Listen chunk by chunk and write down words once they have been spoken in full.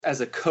as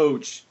a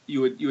coach,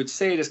 you would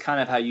say it as kind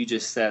of how you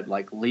just said,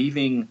 like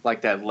leaving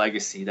like that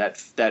legacy, that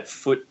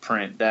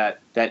footprint,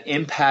 that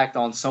impact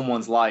on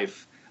someone's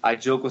life. I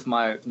joke with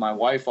my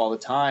wife all the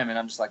time, and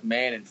I'm just like,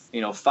 man,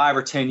 in 5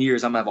 or 10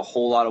 years, I'm gonna have a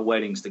whole lot of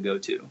weddings to go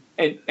to,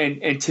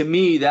 and to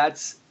me,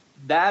 that's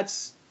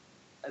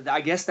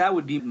I guess that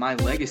would be my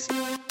legacy.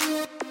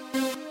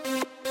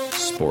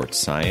 Sports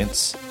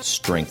science,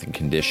 strength and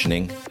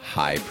conditioning,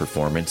 high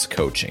performance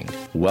coaching.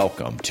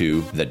 Welcome to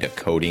the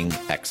Decoding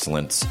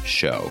Excellence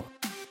Show.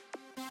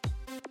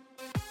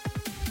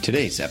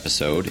 Today's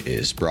episode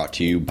is brought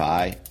to you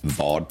by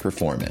VOD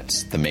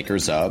Performance, the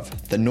makers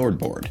of the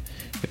NordBoard.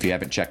 If you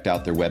haven't checked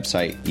out their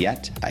website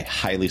yet, I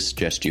highly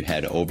suggest you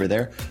head over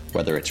there,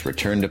 whether it's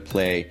return to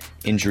play,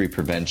 injury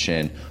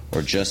prevention,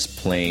 or just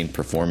plain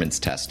performance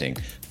testing.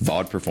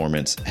 VOD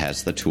Performance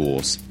has the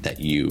tools that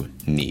you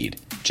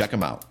need. Check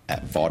them out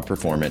at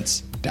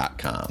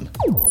vodperformance.com.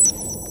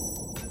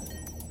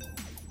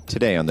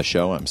 Today on the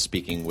show, I'm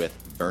speaking with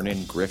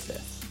Vernon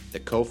Griffith, the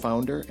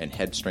co-founder and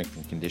head strength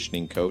and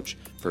conditioning coach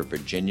for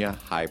Virginia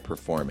High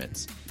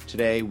Performance.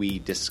 Today, we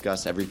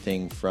discuss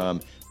everything from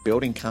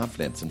building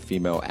confidence in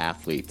female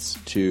athletes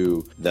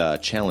to the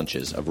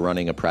challenges of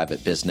running a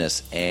private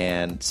business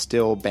and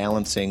still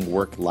balancing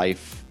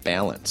work-life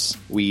balance.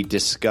 We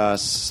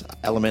discuss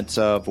elements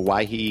of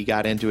why he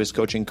got into his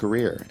coaching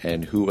career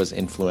and who was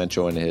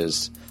influential in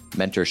his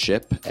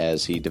mentorship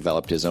as he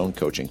developed his own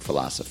coaching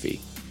philosophy.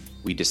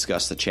 We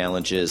discuss the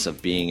challenges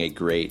of being a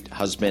great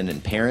husband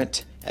and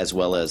parent, as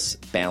well as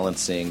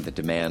balancing the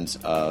demands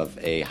of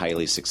a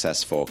highly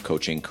successful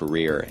coaching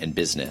career and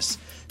business.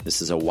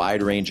 This is a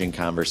wide-ranging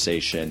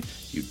conversation.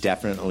 You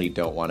definitely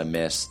don't want to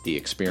miss the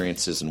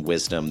experiences and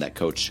wisdom that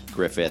Coach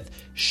Griffith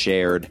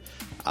shared.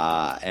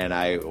 And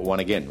I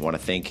want to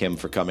thank him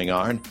for coming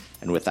on.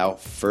 And without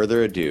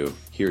further ado,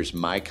 here's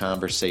my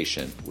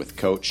conversation with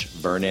Coach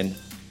Vernon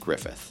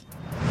Griffith.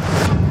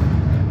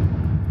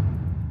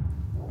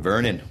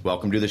 Vernon,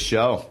 welcome to the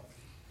show.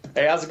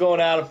 Hey, how's it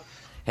going, Adam?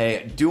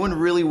 Hey, doing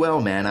really well,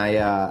 man.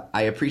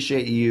 I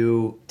appreciate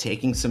you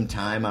taking some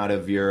time out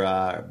of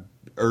your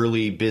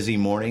early, busy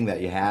morning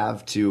that you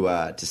have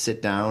to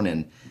sit down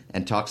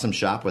and talk some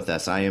shop with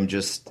us. I am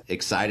just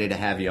excited to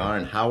have you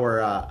on.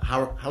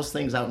 How's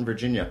things out in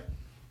Virginia?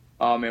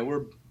 Oh man,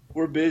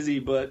 we're busy,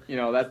 but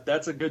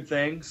that's a good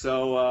thing.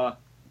 So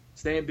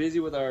staying busy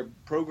with our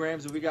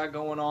programs that we got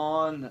going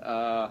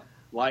on.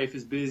 Life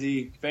is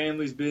busy,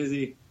 family's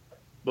busy,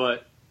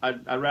 but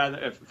I'd rather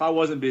if I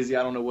wasn't busy,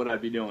 I don't know what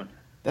I'd be doing.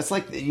 That's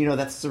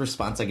that's the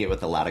response I get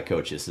with a lot of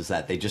coaches is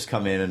that they just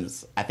come in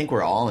and I think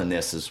we're all in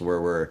this is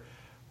where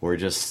we're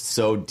just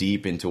so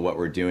deep into what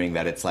we're doing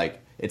that it's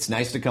like it's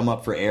nice to come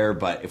up for air,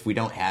 but if we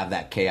don't have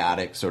that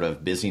chaotic sort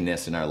of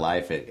busyness in our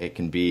life, it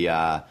can be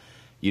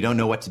you don't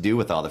know what to do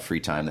with all the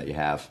free time that you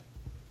have.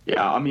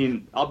 Yeah, I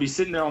mean, I'll be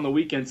sitting there on the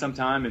weekend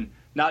sometime and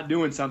not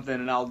doing something,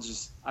 and I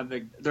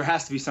think there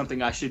has to be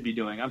something I should be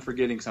doing. I'm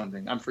forgetting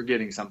something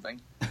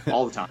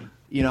all the time.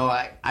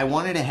 I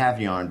wanted to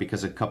have you on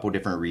because of a couple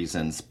different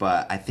reasons,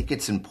 but I think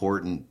it's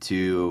important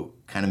to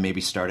kind of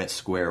maybe start at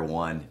square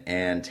one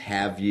and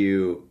have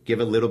you give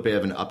a little bit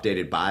of an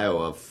updated bio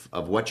of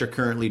what you're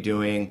currently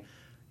doing,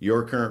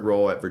 your current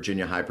role at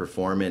Virginia High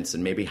Performance,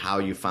 and maybe how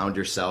you found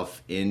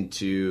yourself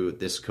into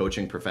this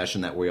coaching profession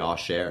that we all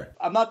share.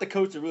 I'm not the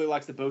coach that really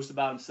likes to boast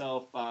about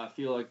himself. I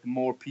feel like the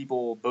more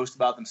people boast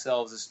about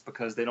themselves is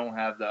because they don't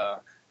have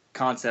the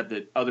concept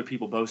that other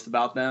people boast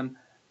about them.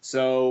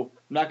 So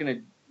I'm not going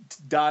to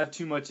dive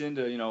too much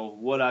into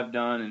what I've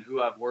done and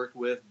who I've worked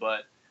with,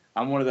 but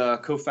I'm one of the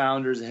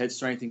co-founders and head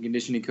strength and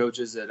conditioning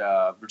coaches at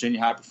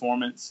Virginia High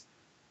Performance.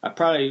 I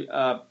probably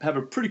have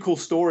a pretty cool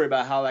story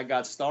about how that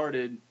got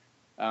started.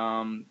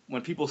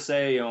 When people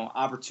say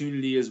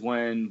opportunity is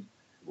when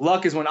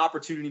luck is when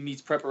opportunity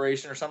meets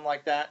preparation or something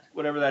like that,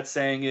 whatever that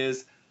saying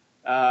is.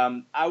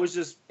 I was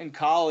just in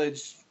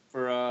college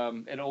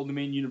at Old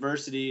Dominion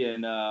University,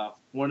 and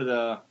one of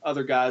the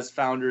other guys,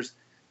 founders,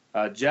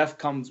 Jeff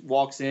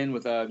walks in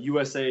with a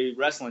USA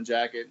wrestling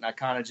jacket, and I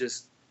kind of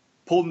just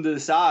pulled him to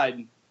the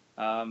side.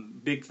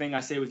 Big thing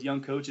I say with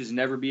young coaches,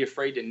 never be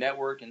afraid to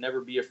network and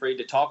never be afraid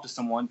to talk to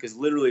someone, because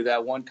literally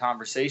that one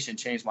conversation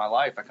changed my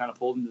life. I kind of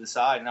pulled him to the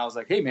side, and I was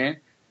like, hey, man,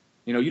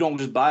 you don't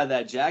just buy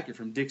that jacket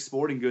from Dick's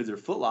Sporting Goods or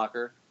Foot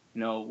Locker.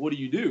 What do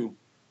you do?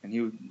 And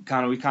we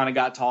kind of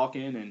got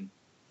talking, and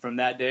from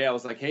that day I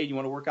was like, hey, you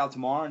want to work out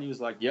tomorrow? And he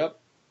was like, yep.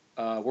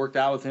 Worked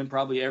out with him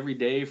probably every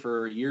day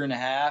for a year and a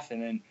half,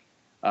 and then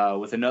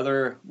with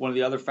one of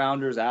the other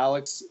founders,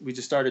 Alex, we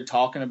just started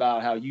talking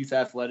about how youth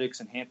athletics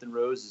in Hampton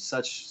Roads is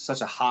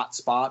such a hot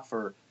spot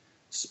for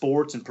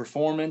sports and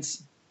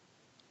performance.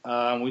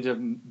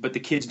 But the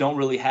kids don't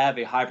really have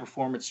a high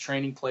performance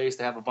training place.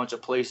 They have a bunch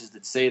of places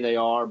that say they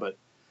are, but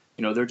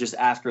they're just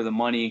after the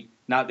money.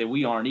 Not that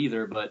we aren't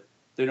either, but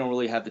they don't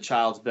really have the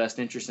child's best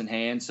interest in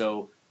hand.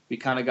 So we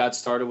kind of got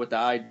started with the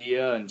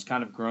idea, and it's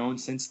kind of grown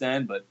since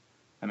then. But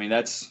I mean,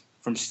 that's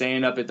from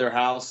staying up at their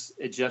house,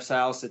 at Jeff's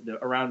house,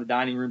 around the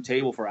dining room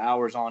table for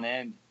hours on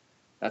end.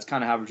 That's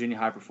kind of how Virginia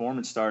High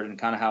Performance started, and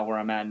kind of where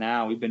I'm at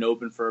now. We've been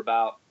open for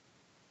about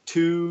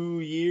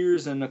 2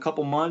 years and a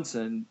couple months,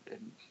 and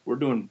we're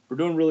doing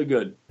really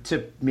good.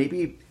 To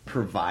maybe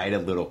provide a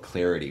little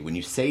clarity, when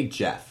you say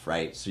Jeff,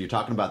 right? So you're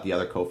talking about the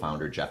other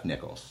co-founder, Jeff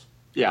Nichols.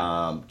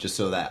 Yeah. Just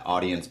so that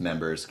audience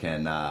members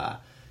can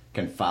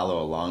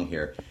follow along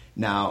here.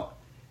 Now,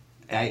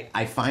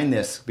 I find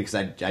this because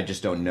I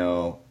just don't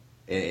know.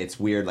 It's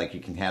weird. Like,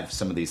 you can have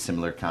some of these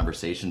similar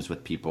conversations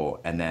with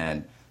people, and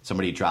then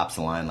somebody drops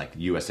a line like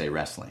USA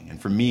Wrestling.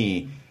 And for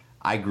me,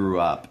 I grew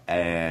up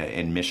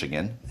in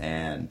Michigan,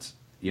 and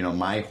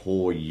my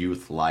whole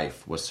youth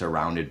life was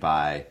surrounded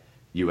by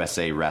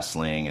USA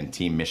Wrestling and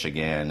Team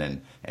Michigan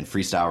and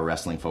freestyle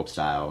wrestling, folk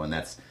style, and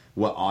that's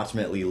what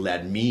ultimately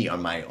led me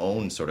on my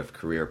own sort of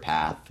career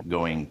path,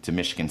 going to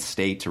Michigan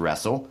State to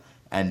wrestle,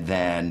 and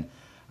then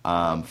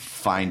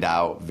find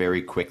out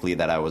very quickly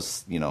that I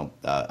was,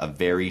 a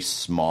very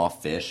small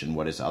fish in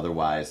what is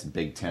otherwise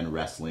Big Ten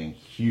wrestling,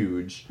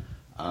 huge,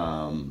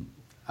 highly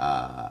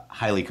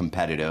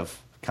competitive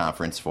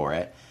conference for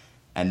it.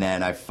 And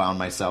then I found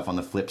myself on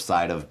the flip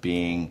side of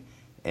being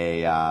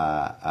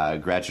a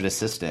graduate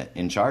assistant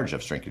in charge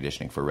of strength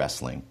conditioning for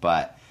wrestling.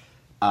 But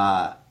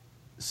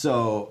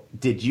so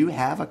did you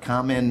have a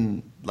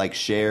common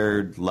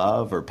shared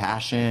love or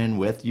passion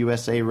with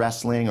USA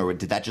Wrestling, or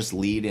did that just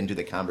lead into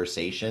the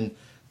conversation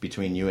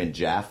between you and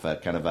Jeff,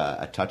 kind of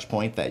a touch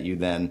point that you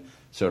then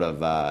sort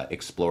of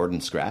explored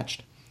and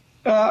scratched?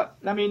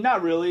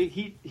 Not really.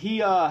 He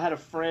had a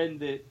friend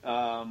that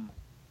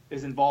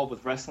is involved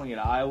with wrestling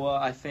at Iowa,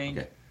 I think.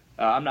 Okay.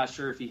 I'm not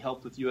sure if he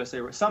helped with USA.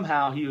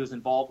 Somehow he was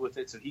involved with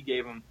it, so he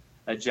gave him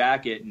a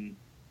jacket. And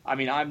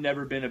I've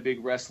never been a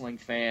big wrestling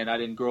fan. I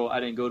didn't go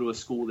to a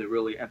school that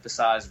really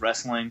emphasized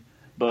wrestling.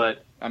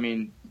 But a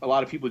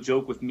lot of people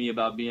joke with me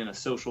about being a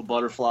social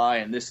butterfly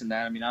and this and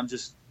that.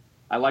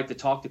 I like to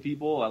talk to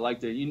people. I like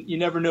to. You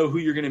never know who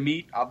you're going to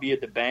meet. I'll be at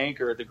the bank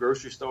or at the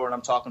grocery store, and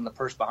I'm talking to the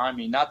person behind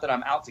me. Not that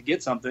I'm out to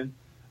get something,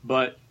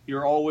 but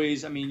you're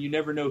always. You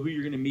never know who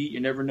you're going to meet. You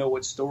never know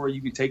what story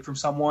you can take from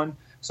someone.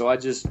 So I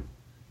just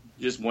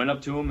went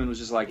up to him and was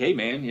just like, "Hey,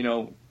 man,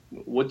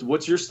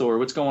 what's your story?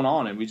 What's going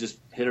on?" And we just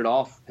hit it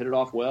off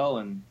well,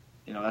 and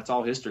that's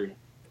all history.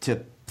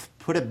 To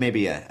put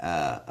maybe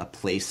a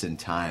place in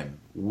time,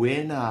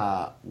 when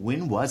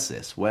was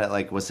this?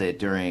 What, was it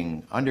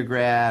during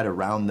undergrad,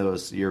 around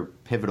your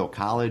pivotal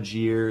college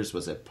years?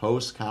 Was it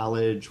post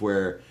college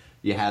where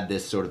you had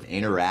this sort of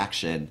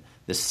interaction,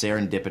 this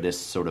serendipitous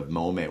sort of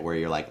moment where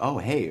you're like, oh,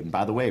 hey, and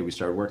by the way, we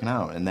started working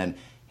out, and then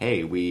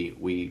hey,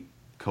 we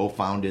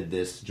co-founded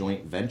this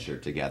joint venture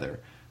together.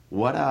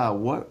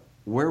 Where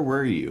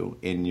were you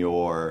in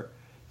your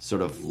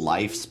sort of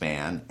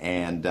lifespan,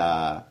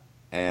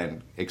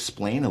 and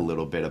explain a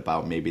little bit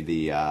about maybe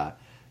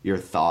your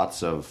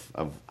thoughts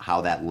of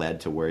how that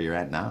led to where you're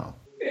at now?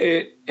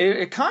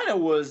 It kind of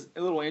was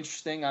a little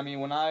interesting.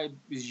 When I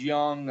was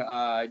young,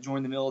 I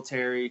joined the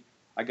military.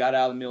 I got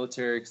out of the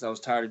military because I was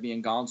tired of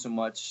being gone so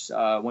much.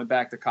 Went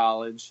back to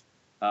college.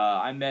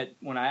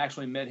 When I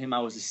actually met him, I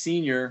was a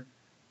senior.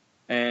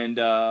 And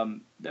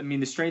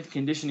the strength and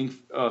conditioning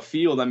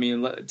field,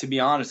 to be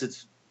honest,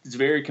 it's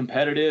very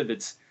competitive.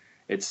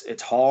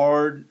 It's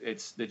hard.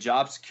 The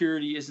job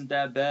security isn't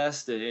that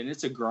best, and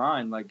it's a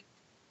grind.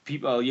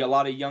 People, a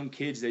lot of young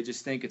kids, they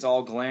just think it's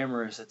all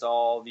glamorous. It's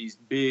all these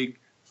big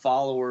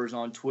followers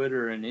on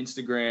Twitter and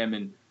Instagram,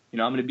 and I'm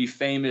going to be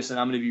famous and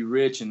I'm going to be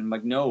rich. And I'm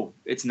like, no,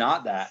 it's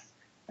not that.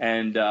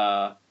 And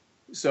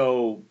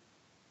so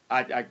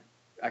I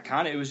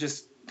kind of, it was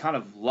just kind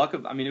of luck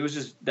of. It was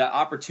just that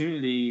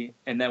opportunity,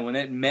 and then when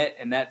it met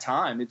in that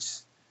time,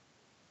 it's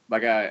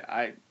like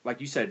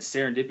like you said,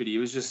 serendipity. It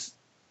was just.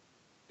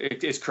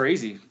 It's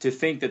crazy to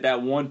think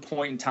that one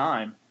point in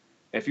time,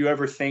 if you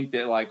ever think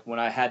that when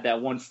I had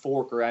that one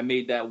fork or I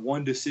made that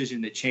one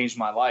decision that changed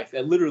my life,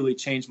 that literally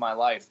changed my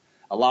life.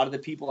 A lot of the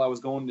people I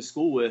was going to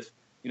school with,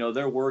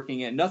 they're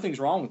working at, nothing's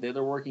wrong with it.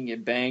 They're working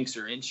at banks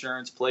or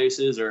insurance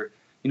places, or,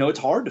 it's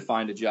hard to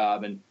find a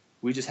job. And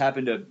we just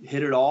happened to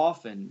hit it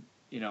off, and,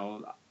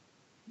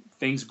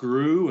 things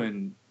grew,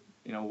 and,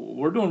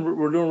 we're doing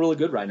really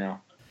good right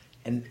now.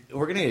 And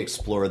we're going to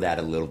explore that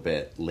a little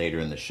bit later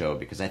in the show,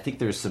 because I think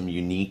there's some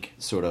unique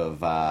sort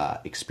of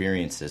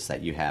experiences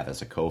that you have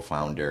as a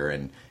co-founder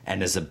and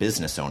as a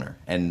business owner.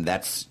 And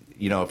that's,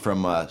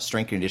 from a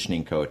strength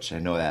conditioning coach. I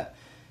know that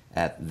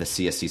at the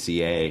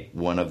CSCCA,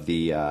 one of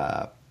the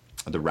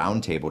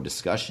roundtable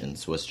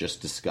discussions was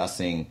just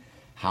discussing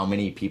how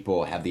many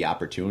people have the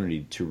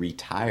opportunity to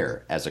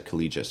retire as a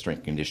collegiate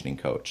strength conditioning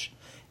coach.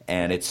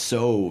 And it's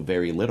so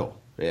very little.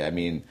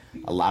 A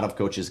lot of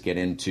coaches get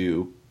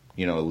into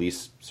at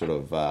least sort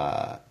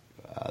of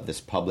this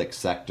public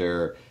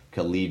sector,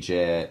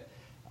 collegiate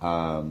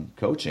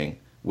coaching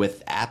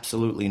with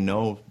absolutely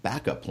no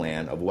backup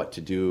plan of what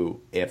to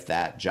do if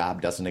that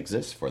job doesn't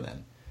exist for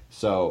them.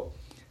 So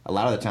a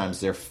lot of the times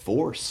they're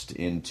forced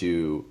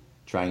into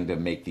trying to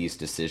make these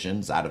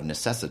decisions out of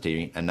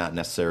necessity and not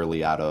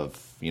necessarily out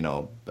of,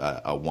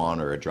 a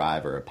want or a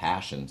drive or a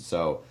passion.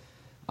 So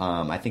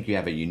I think you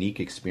have a unique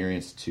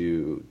experience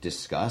to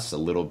discuss a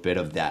little bit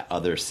of that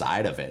other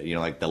side of it,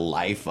 like the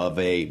life of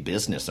a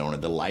business owner,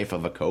 the life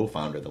of a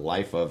co-founder, the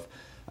life of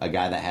a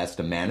guy that has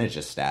to manage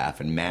a staff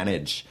and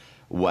manage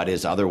what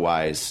is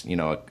otherwise,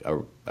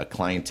 a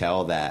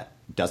clientele that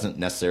doesn't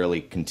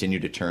necessarily continue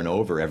to turn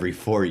over every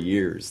 4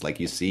 years like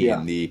you see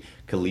in the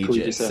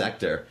collegiate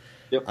sector.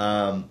 Yep.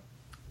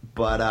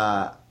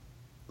 But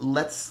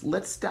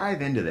let's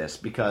dive into this,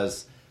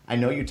 because I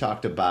know you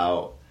talked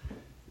about,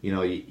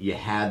 you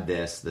had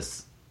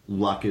this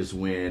luck is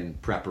when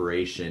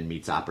preparation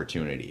meets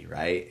opportunity,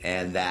 right?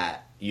 And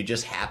that you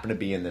just happen to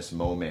be in this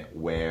moment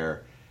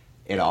where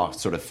it all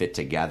sort of fit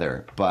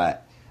together.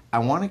 But I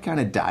want to kind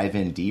of dive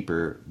in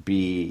deeper,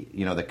 be,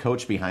 the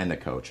coach behind the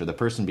coach or the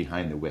person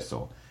behind the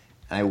whistle.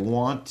 And I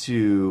want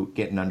to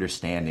get an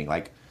understanding,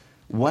 like,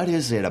 what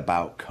is it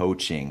about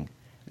coaching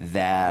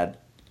that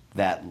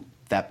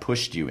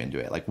pushed you into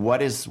it? Like, what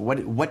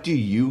do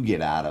you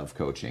get out of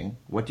coaching?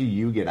 What do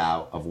you get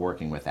out of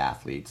working with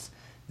athletes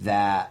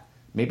that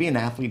maybe an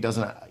athlete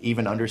doesn't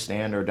even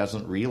understand or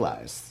doesn't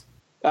realize?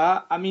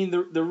 I mean,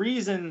 the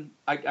reason,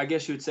 I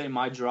guess you would say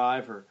my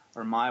drive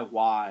or my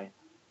why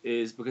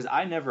is because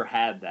I never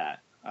had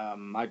that.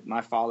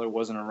 My father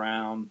wasn't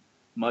around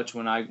much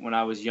when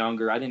I was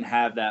younger. I didn't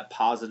have that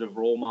positive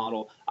role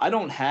model. I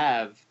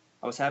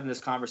was having this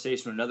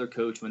conversation with another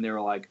coach when they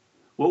were like,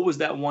 what was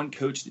that one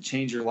coach that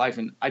changed your life?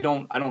 And I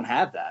don't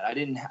have that. I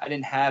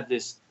didn't have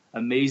this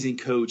amazing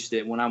coach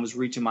that when I was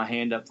reaching my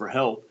hand up for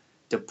help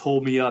to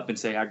pull me up and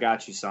say, I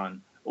got you,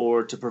 son,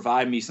 or to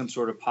provide me some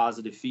sort of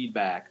positive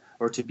feedback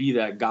or to be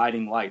that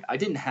guiding light. I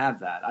didn't have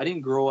that. I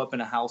didn't grow up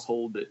in a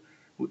household that,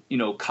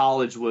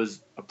 college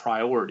was a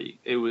priority.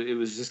 It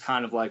was just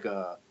kind of like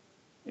a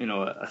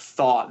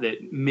thought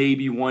that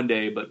maybe one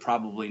day, but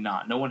probably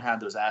not. No one had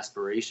those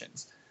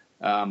aspirations.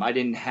 I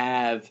didn't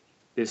have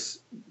this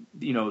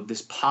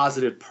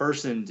positive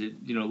person to,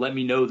 let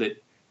me know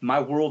that my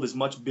world is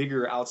much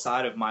bigger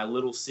outside of my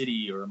little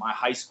city or my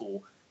high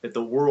school, that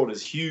the world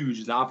is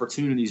huge, the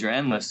opportunities are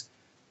endless.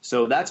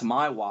 So that's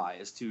my why,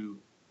 is to,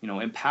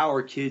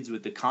 empower kids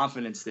with the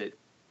confidence that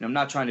I'm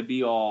not trying to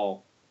be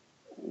all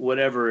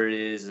whatever it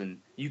is and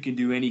you can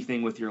do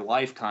anything with your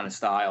life kind of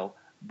style.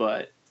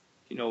 But,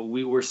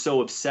 we were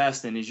so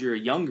obsessed, and as you're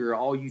younger,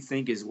 all you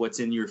think is what's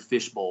in your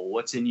fishbowl,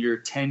 what's in your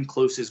 10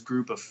 closest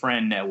group of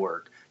friend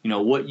network,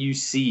 what you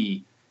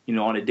see,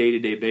 on a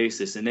day-to-day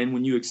basis. And then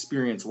when you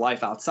experience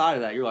life outside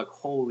of that, you're like,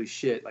 holy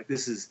shit, like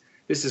this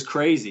is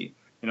crazy.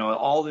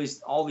 All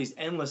these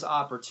endless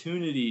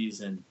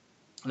opportunities. And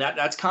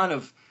that's kind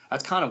of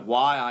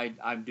why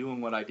I'm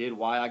doing what I did,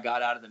 why I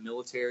got out of the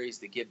military, is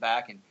to get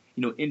back and,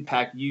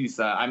 impact youth.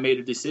 I made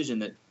a decision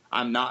that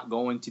I'm not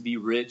going to be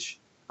rich.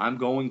 I'm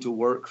going to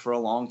work for a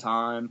long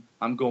time.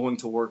 I'm going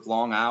to work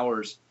long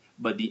hours,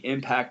 but the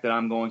impact that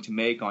I'm going to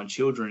make on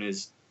children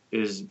is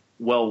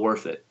well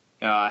worth it.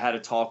 I had a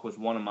talk with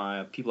one of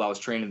my people I was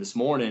training this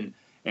morning,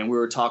 and we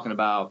were talking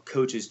about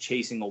coaches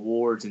chasing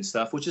awards and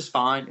stuff, which is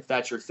fine if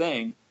that's your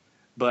thing.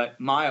 But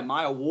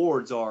my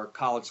awards are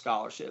college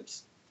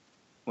scholarships.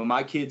 When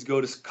my kids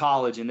go to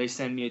college and they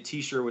send me a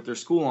T-shirt with their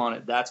school on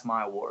it, that's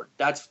my award.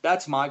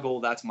 That's my goal.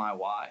 That's my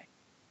why.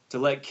 To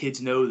let kids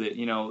know that,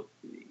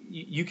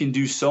 you can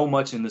do so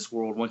much in this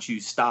world once you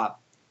stop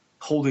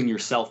holding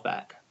yourself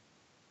back.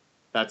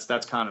 That's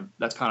kind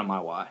of my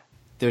why.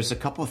 There's a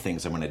couple of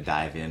things I want to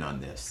dive in on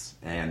this,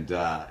 and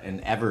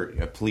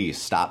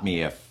please stop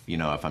me if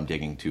I'm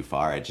digging too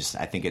far. I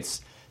think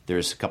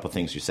there's a couple of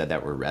things you said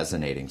that were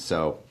resonating.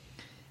 So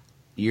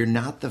you're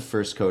not the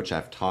first coach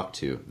I've talked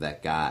to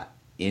that got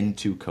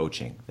into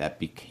coaching, that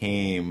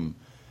became,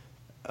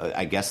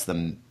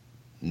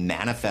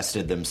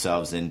 manifested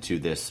themselves into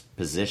this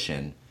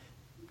position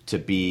to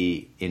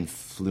be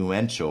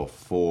influential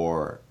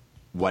for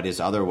what is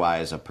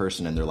otherwise a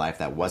person in their life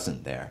that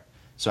wasn't there.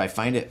 So I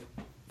find it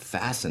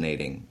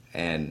fascinating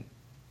and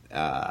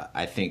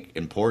I think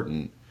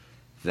important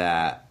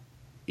that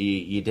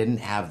you didn't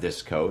have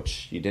this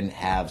coach. You didn't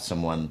have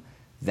someone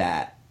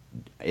that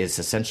is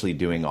essentially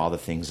doing all the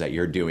things that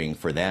you're doing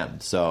for them.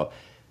 So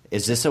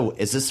is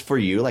this for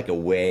you like a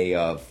way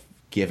of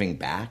giving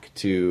back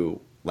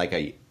to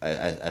like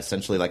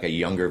essentially like a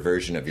younger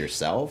version of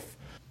yourself?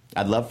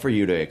 I'd love for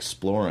you to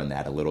explore on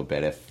that a little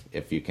bit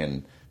if you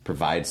can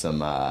provide some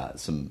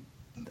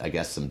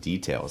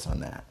details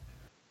on that.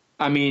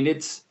 I mean,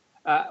 it's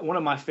one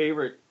of my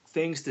favorite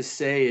things to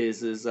say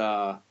is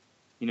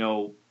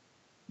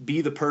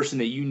be the person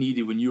that you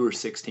needed when you were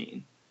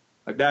 16.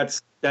 Like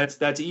that's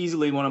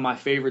easily one of my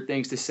favorite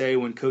things to say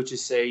when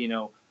coaches say,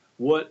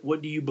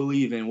 what do you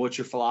believe in? What's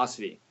your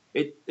philosophy?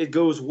 It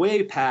goes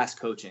way past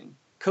coaching.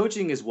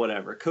 Coaching is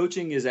whatever.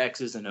 Coaching is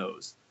X's and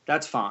O's.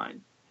 That's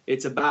fine.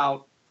 It's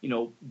about,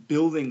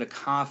 building the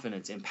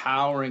confidence,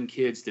 empowering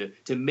kids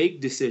to make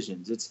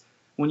decisions. It's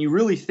when you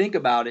really think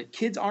about it,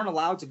 kids aren't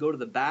allowed to go to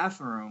the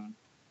bathroom,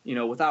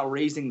 without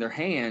raising their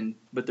hand,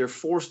 but they're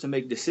forced to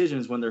make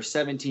decisions when they're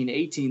 17,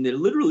 18 that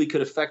literally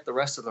could affect the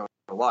rest of their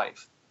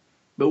life.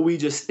 But we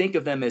just think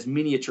of them as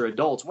miniature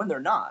adults when they're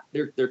not.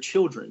 They're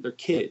children. They're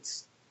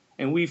kids.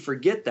 And we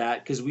forget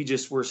that because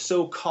we're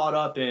so caught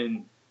up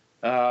in,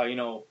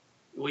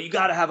 well, you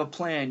got to have a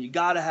plan. You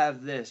got to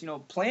have this,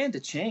 plan to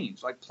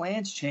change. Like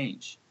plans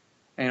change.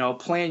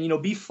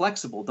 Be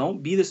flexible.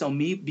 Don't be this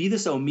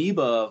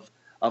amoeba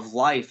of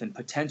life and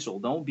potential.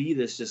 Don't be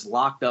this just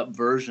locked up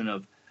version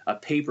of a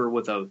paper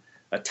with a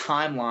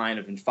timeline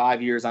of in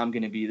 5 years I'm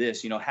going to be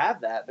this.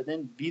 Have that, but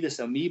then be this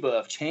amoeba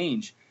of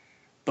change.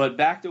 But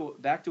back to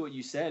what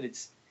you said,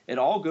 it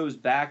all goes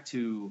back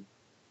to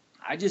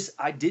I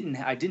didn't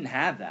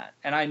have that,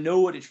 and I know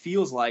what it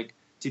feels like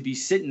to be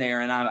sitting there,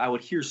 and I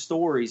would hear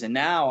stories, and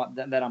now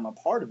that I'm a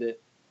part of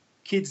it,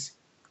 kids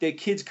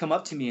come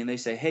up to me and they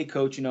say, "Hey,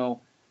 coach,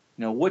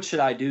 what should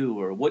I do,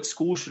 or what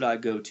school should I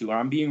go to, or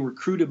I'm being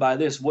recruited by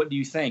this. What do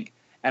you think?"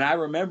 And I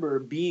remember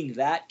being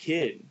that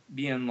kid,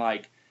 being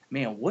like,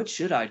 "Man, what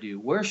should I do?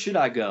 Where should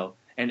I go?"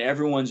 And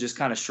everyone's just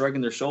kind of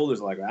shrugging their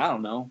shoulders, like, "I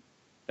don't know.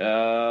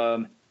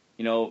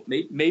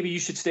 Maybe you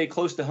should stay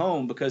close to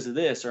home because of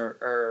this,"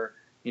 or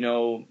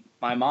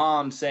my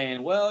mom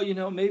saying, "Well,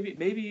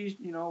 maybe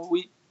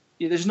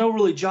there's no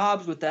really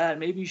jobs with that.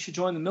 Maybe you should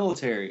join the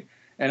military."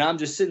 And I'm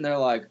just sitting there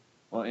like,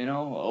 well,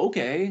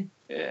 okay.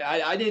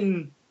 I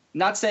didn't,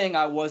 not saying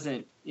I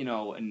wasn't,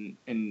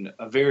 in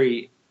a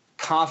very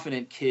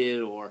confident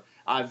kid or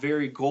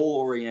very goal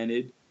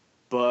oriented,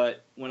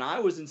 but when I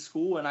was in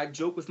school, and I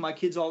joke with my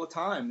kids all the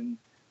time, and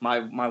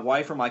my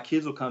wife or my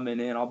kids will come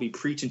in and I'll be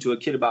preaching to a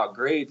kid about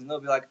grades, and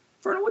they'll be like,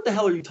 "Vernon, what the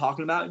hell are you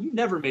talking about? You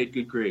never made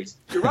good grades."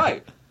 You're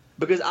right.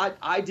 Because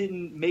I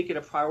didn't make it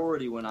a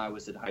priority when I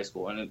was at high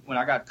school. And when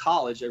I got to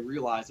college, I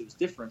realized it was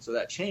different, so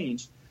that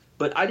changed.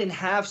 But I didn't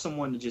have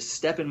someone to just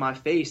step in my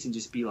face and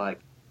just be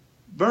like,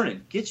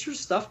 "Vernon, get your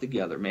stuff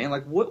together, man.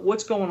 Like,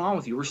 what's going on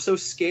with you?" We're so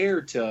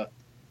scared to,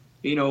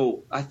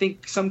 I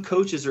think some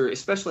coaches are,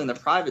 especially in the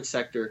private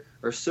sector,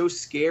 are so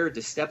scared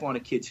to step on a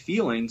kid's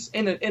feelings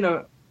in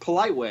a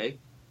polite way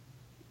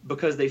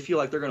because they feel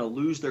like they're going to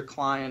lose their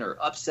client or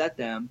upset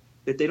them,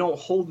 that they don't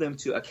hold them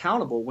to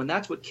accountable when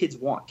that's what kids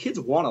want. Kids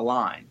want a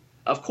line.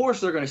 Of course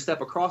they're going to step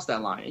across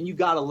that line, and you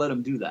got to let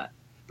them do that.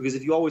 Because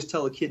if you always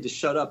tell a kid to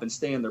shut up and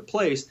stay in their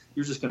place,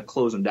 you're just going to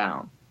close them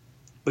down.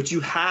 But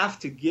you have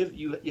to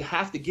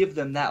give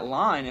them that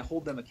line and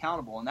hold them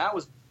accountable. And that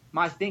was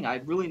my thing. I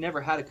really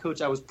never had a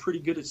coach. I was pretty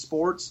good at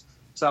sports,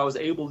 so I was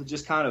able to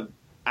just kind of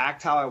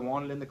act how I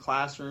wanted in the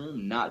classroom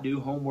and not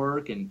do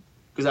homework, and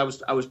because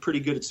I was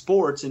pretty good at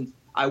sports. And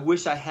I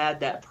wish I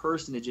had that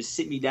person to just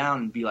sit me down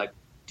and be like,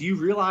 "Do you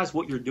realize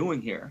what you're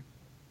doing here?"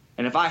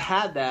 And if I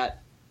had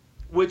that,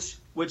 which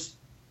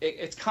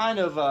it's kind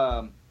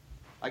of,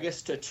 I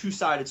guess, a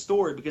two-sided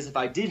story, because if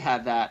I did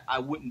have that, I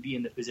wouldn't be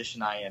in the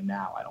position I am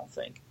now, I don't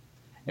think.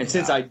 And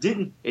since I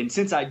didn't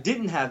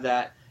have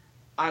that,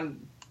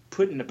 I'm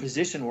put in a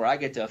position where I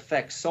get to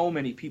affect so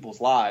many people's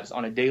lives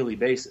on a daily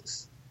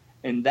basis.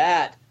 And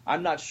that,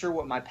 I'm not sure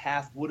what my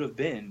path would have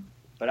been,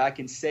 but I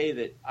can say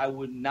that I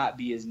would not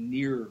be as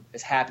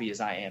happy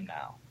as I am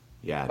now.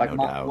 Yeah, like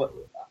no doubt.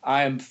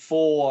 I am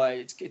full.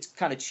 It's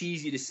kind of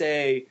cheesy to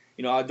say,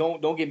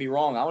 don't get me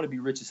wrong. I want to be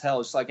rich as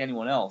hell, just like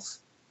anyone else.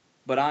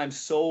 But I'm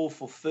so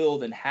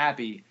fulfilled and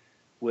happy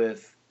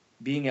with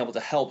being able to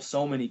help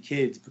so many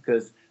kids,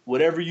 because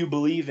whatever you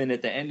believe in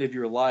at the end of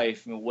your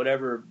life,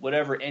 whatever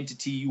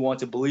entity you want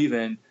to believe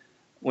in,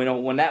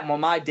 when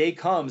my day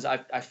comes,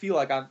 I feel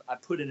like I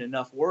put in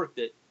enough work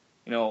that,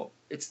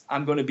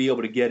 I'm going to be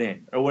able to get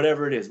in, or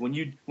whatever it is.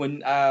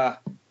 When I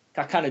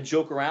kind of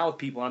joke around with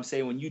people, and I'm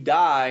saying, when you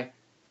die,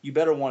 you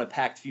better want a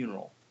packed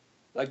funeral.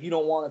 Like, you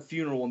don't want a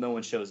funeral when no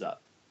one shows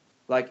up.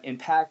 Like,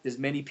 impact as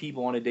many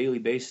people on a daily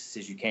basis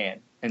as you can.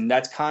 And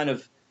that's kind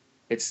of,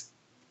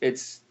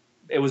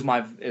 it was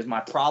my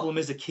problem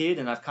as a kid,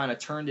 and I've kind of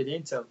turned it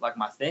into like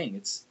my thing.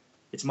 It's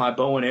my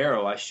bow and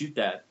arrow. I shoot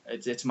that.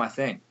 It's my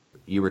thing.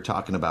 You were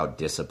talking about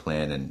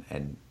discipline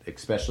and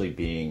especially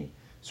being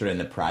sort of in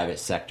the private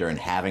sector and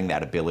having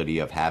that ability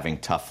of having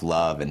tough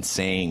love and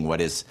saying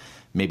what is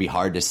maybe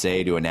hard to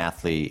say to an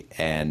athlete,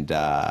 and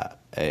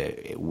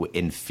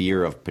in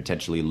fear of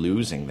potentially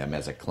losing them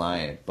as a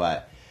client.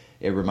 But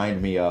it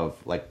reminded me of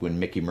like when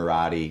Mickey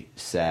Marotti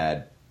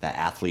said that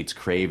athletes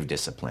crave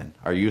discipline.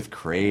 Our youth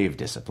crave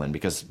discipline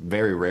because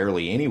very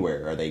rarely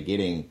anywhere are they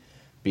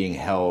being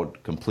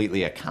held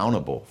completely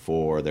accountable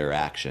for their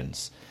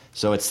actions.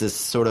 So it's this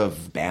sort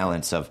of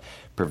balance of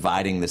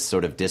providing this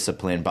sort of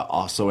discipline, but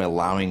also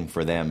allowing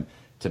for them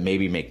to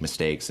maybe make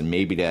mistakes and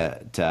maybe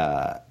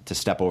to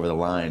step over the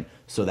line,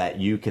 so that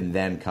you can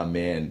then come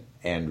in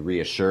and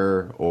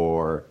reassure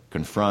or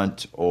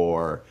confront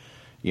or,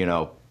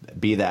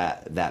 be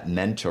that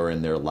mentor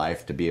in their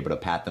life to be able to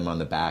pat them on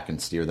the back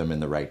and steer them in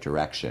the right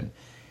direction.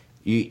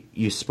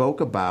 You spoke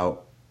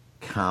about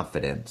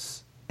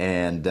confidence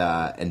and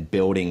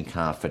building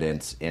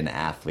confidence in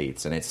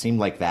athletes, and it seemed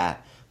like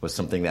that was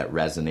something that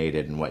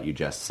resonated in what you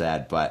just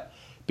said. But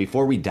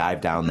before we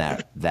dive down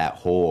that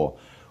hole,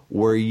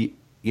 were you,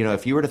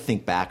 if you were to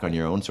think back on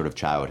your own sort of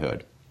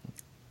childhood,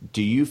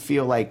 do you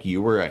feel like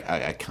you were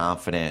a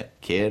confident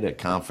kid, a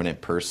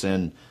confident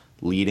person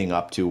leading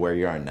up to where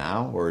you are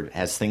now, or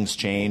has things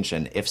changed?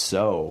 And if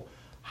so,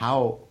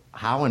 how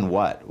how and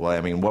what? Well,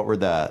 I mean, what were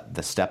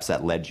the steps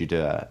that led you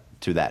to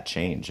that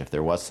change, if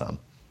there was some?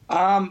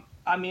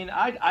 I mean,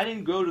 I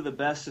didn't go to the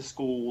best of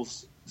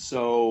schools,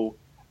 so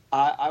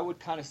I would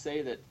kind of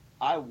say that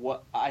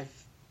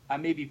I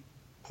maybe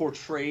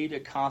portrayed a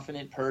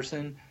confident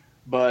person,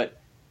 but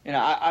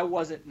I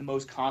wasn't the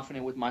most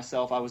confident with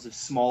myself. I was a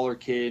smaller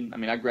kid. I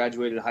mean, I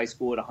graduated high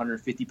school at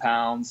 150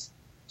 pounds,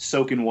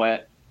 soaking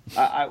wet.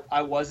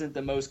 I wasn't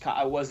the most.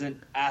 I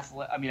wasn't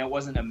athletic. I mean, I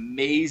wasn't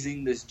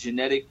amazing. This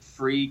genetic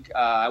freak.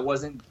 I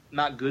wasn't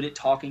not good at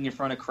talking in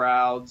front of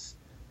crowds.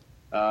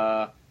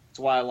 That's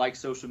why I like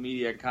social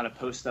media. I kind of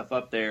post stuff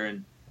up there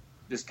and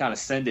just kind of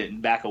send it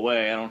and back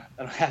away. I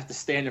don't have to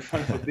stand in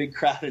front of a big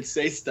crowd and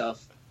say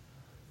stuff.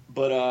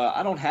 But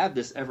I don't have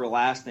this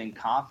everlasting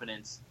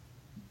confidence.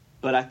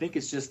 But I think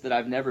it's just that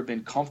I've never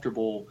been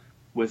comfortable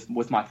with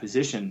my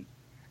position.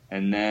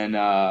 And then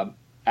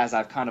as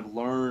I've kind of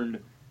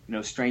learned,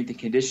 strength and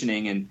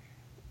conditioning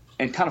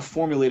and kind of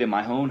formulated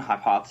my own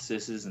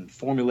hypotheses and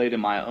formulated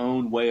my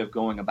own way of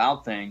going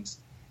about things,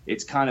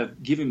 it's kind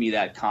of given me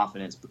that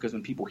confidence, because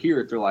when people hear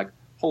it, they're like,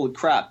 holy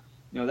crap,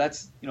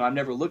 that's, I've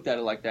never looked at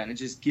it like that. And it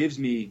just gives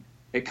me,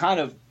 it's kind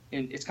of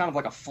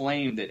like a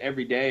flame that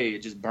every day it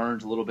just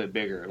burns a little bit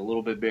bigger and a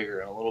little bit bigger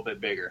and a little bit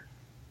bigger.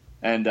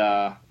 And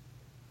I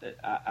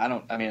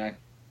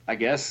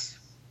guess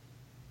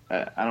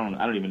I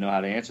don't even know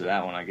how to answer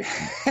that one, I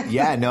guess.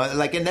 Yeah, no,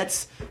 and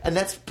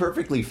that's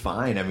perfectly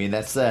fine. I mean,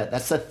 that's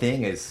the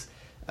thing is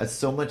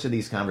so much of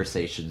these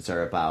conversations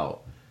are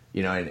about,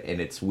 and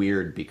it's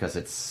weird because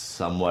it's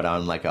somewhat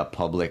on like a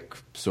public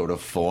sort of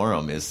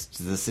forum, is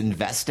this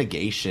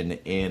investigation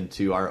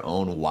into our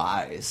own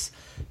whys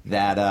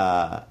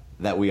that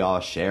we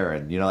all share.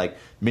 And, like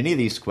many of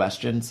these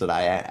questions that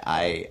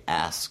I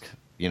ask,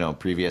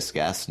 previous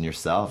guests and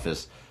yourself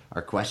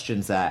are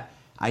questions that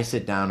I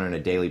sit down on a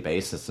daily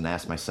basis and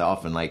ask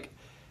myself, and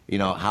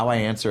how I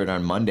answer it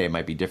on Monday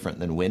might be different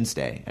than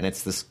Wednesday. And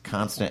it's this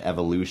constant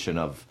evolution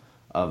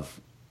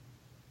of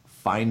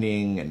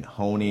finding and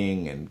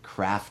honing and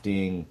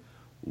crafting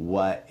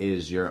what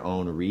is your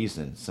own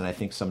reasons. And I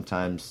think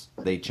sometimes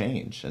they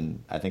change,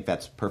 and I think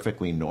that's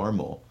perfectly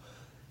normal.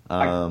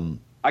 I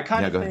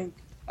kind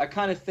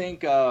of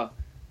think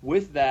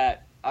with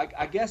that,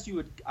 I guess you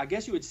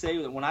would say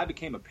that when I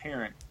became a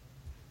parent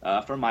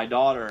for my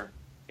daughter,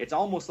 it's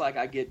almost like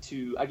I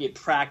get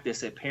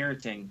practice at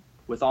parenting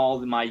with all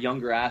of my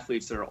younger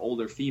athletes that are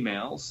older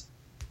females,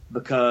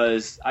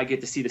 because I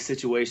get to see the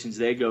situations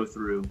they go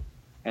through,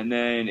 and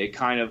then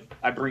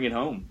I bring it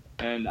home,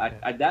 and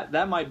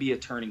that might be a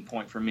turning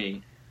point for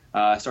me.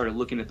 I started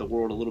looking at the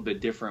world a little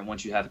bit different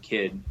once you have a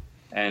kid,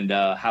 and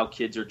how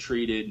kids are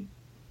treated,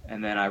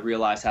 and then I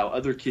realized how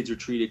other kids are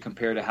treated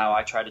compared to how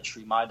I try to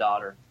treat my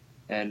daughter,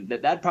 and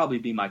that'd probably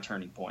be my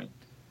turning point.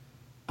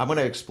 I'm going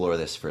to explore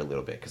this for a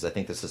little bit, because I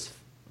think this is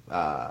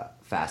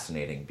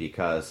fascinating,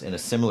 because in a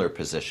similar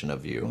position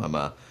of you, I'm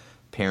a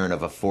parent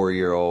of a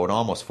 4-year-old,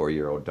 almost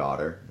 4-year-old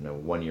daughter and a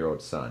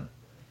 1-year-old son.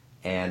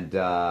 And,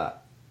 I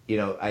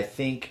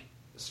think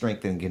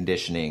strength and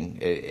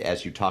conditioning,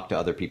 as you talk to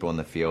other people in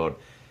the field,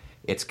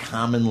 it's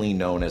commonly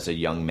known as a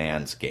young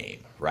man's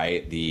game,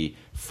 right? The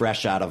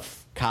fresh out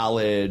of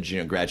college,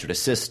 graduate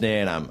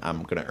assistant,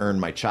 I'm going to earn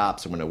my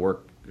chops, I'm going to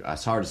work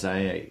as hard as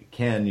I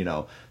can,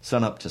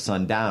 sun up to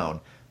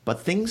sundown. But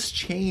things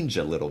change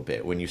a little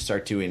bit when you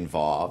start to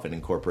involve and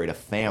incorporate a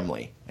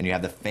family, and you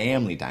have the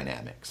family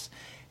dynamics.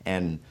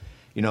 And,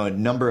 a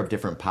number of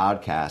different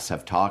podcasts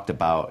have talked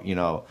about,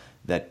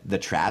 that the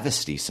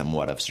travesty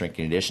somewhat of strength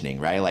conditioning,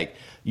 right? Like,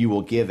 you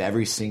will give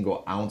every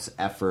single ounce,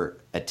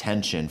 effort,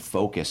 attention,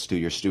 focus to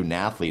your student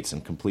athletes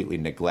and completely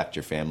neglect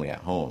your family at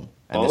home.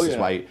 And this is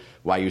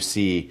why you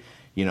see,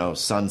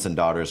 sons and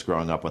daughters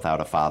growing up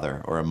without a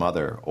father or a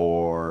mother,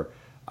 or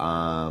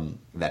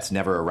that's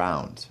never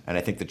around. And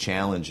I think the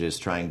challenge is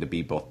trying to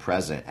be both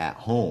present at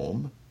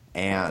home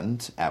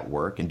and at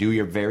work, and do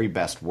your very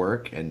best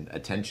work and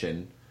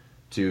attention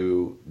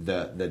to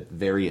the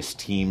various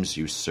teams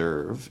you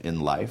serve in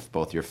life,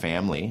 both your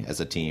family as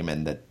a team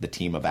and the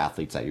team of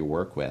athletes that you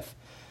work with.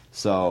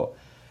 So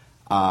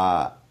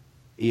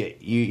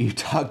you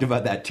talked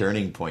about that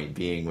turning point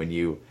being when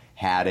you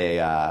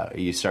had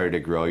you started to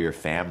grow your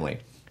family.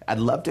 I'd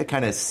love to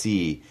kind of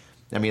see,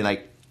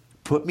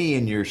 put me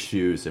in your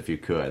shoes if you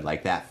could,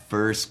 like that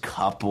first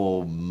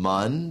couple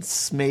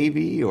months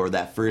maybe, or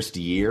that first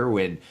year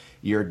when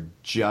you're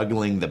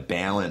juggling the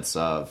balance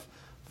of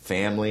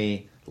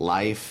family,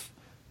 life,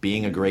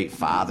 being a great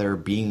father,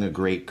 being a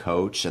great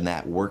coach, and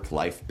that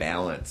work-life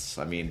balance.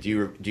 I mean,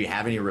 do you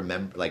have any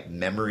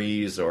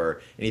memories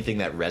or anything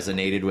that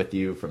resonated with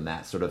you from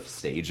that sort of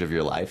stage of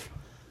your life?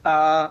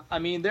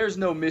 There's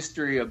no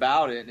mystery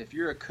about it. If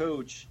you're a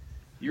coach,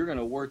 you're going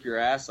to work your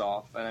ass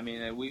off.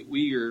 And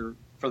we are,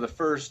 for the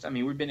first,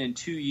 we've been in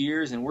 2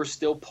 years and we're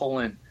still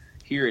pulling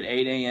here at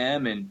 8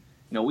 a.m. And,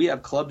 we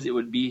have clubs that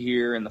would be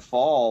here in the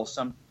fall,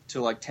 some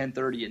till like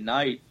 10:30 at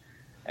night.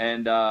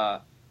 And,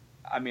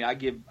 I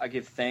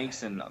give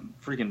thanks, and I'm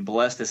freaking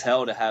blessed as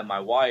hell to have my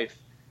wife.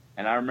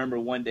 And I remember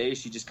one day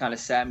she just kind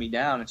of sat me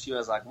down and she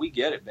was like, "We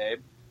get it,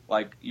 babe.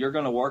 Like, you're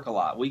going to work a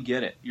lot. We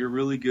get it. You're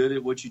really good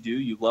at what you do.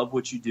 You love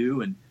what you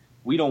do, and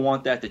we don't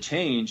want that to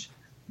change.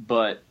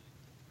 But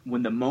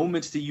when the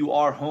moments that you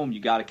are home,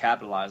 you got to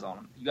capitalize on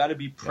them. You got to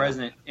be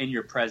present in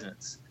your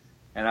presence.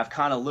 And I've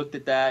kind of looked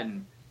at that,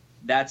 and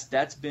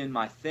that's been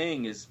my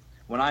thing is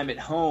when I'm at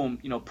home,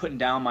 putting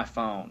down my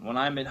phone. When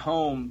I'm at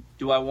home,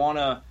 do I want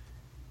to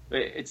 –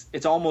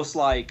 it's almost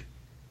like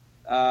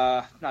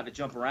not to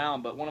jump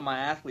around, but one of my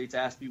athletes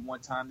asked me one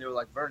time, they were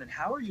like, Vernon,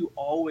 how are you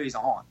always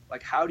on?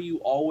 Like, how do you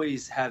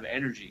always have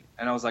energy?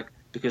 And I was like,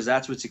 because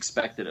that's what's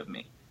expected of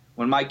me.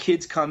 When my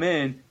kids come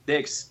in, they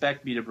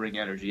expect me to bring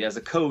energy. As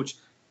a coach,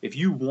 if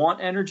you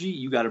want energy,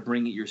 you got to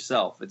bring it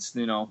yourself. It's,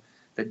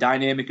 the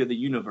dynamic of the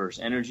universe.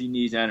 Energy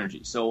needs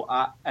energy. So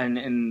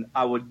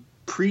I would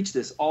preach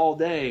this all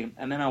day,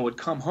 and then I would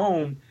come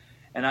home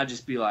and I'd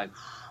just be like,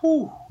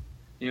 whew,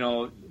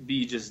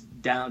 be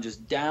just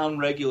down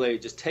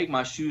regulate, just take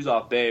my shoes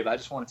off, babe. I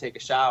just want to take a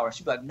shower.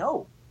 She'd be like,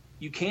 no,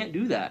 you can't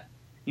do that.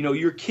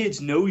 Your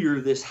kids know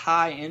you're this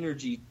high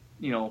energy,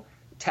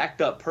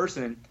 tacked up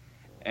person.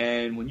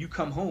 And when you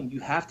come home, you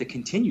have to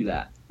continue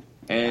that.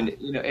 And,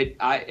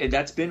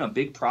 that's been a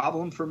big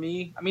problem for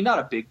me. I mean, not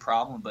a big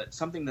problem, but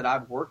something that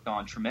I've worked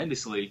on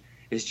tremendously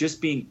is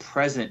just being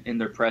present in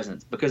their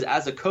presence. Because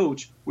as a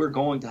coach, we're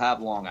going to have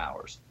long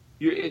hours.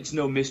 It's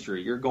no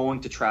mystery. You're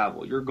going to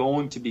travel. You're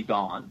going to be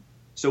gone.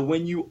 So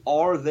when you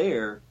are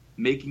there,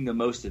 making the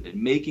most of it,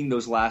 making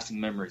those lasting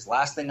memories.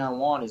 Last thing I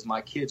want is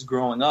my kids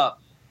growing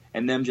up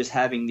and them just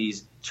having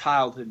these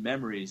childhood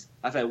memories.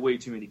 I've had way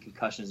too many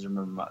concussions to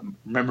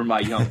remember my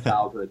young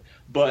childhood.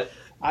 But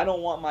I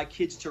don't want my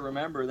kids to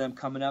remember them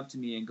coming up to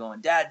me and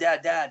going, Dad,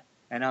 Dad, Dad.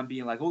 And I'm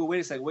being like, oh, wait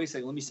a second,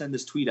 let me send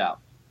this tweet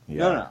out. Yeah.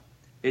 No.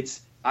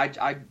 It's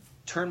I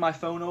turn my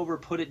phone over,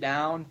 put it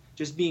down,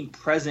 just being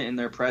present in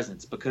their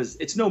presence, because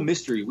it's no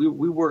mystery. We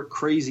work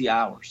crazy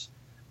hours.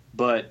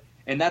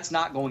 And that's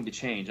not going to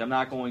change. I'm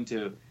not going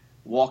to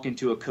walk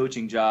into a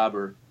coaching job,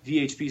 or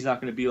VHP is not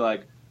going to be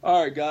like,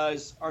 all right,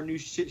 guys, our new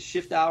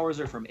shift hours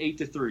are from 8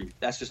 to 3.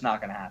 That's just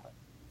not going to happen.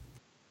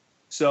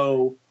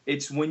 So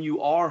it's when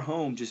you are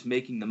home, just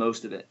making the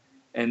most of it.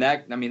 And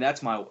that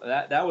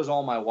was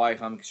all my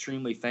wife. I'm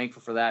extremely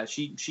thankful for that.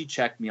 She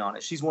checked me on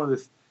it. She's one of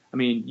the,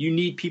 you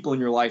need people in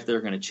your life that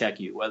are going to check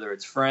you, whether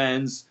it's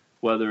friends,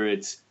 whether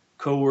it's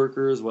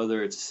coworkers,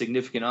 whether it's a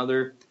significant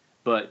other.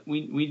 But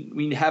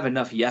we have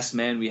enough yes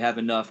men. We have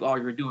enough, oh,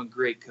 you're doing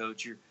great,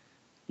 coach. You're,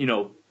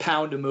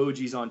 pound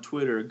emojis on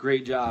Twitter.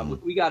 Great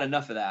job. We got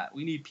enough of that.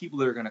 We need people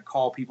that are going to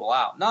call people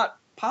out, not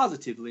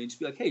positively, and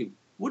just be like, hey,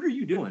 what are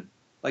you doing?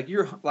 Like,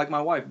 you're like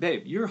my wife,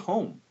 babe, you're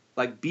home.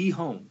 Like, be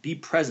home. Be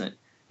present.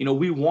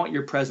 We want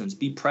your presence.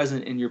 Be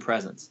present in your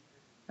presence.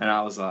 And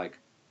I was like,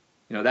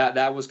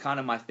 that was kind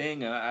of my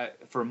thing.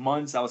 For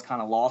months, I was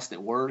kind of lost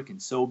at work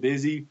and so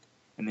busy.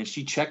 And then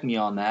she checked me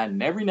on that.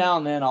 And every now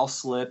and then I'll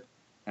slip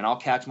and I'll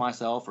catch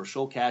myself, or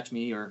she'll catch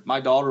me, or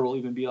my daughter will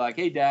even be like,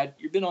 hey, Dad,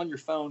 you've been on your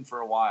phone for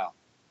a while.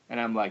 And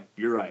I'm like,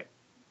 you're right.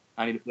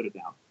 I need to put it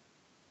down.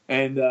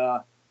 And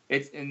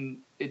it's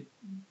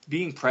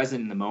being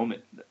present in the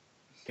moment.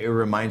 It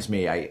reminds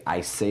me,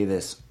 I say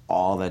this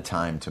all the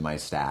time to my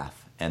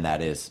staff, and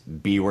that is,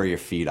 be where your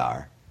feet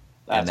are.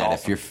 That's and that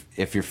awesome.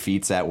 if your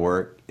feet's at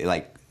work,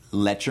 like,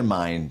 let your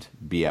mind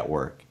be at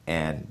work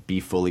and be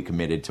fully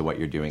committed to what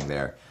you're doing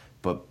there.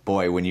 But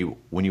boy, when you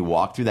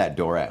walk through that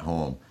door at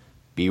home,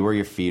 be where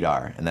your feet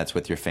are, and that's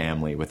with your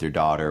family, with your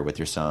daughter, with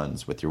your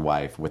sons, with your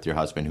wife, with your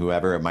husband,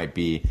 whoever it might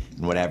be,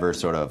 in whatever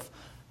sort of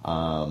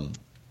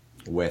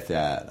with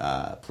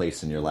that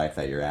place in your life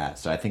that you're at.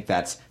 So I think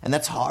that's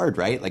hard,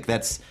 right? Like,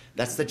 that's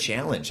the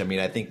challenge.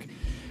 I think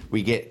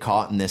we get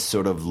caught in this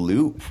sort of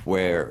loop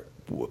where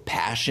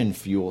passion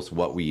fuels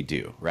what we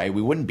do, right?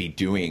 We wouldn't be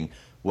doing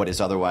what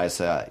is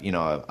otherwise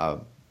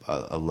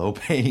a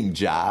low-paying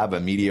job, a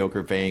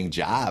mediocre-paying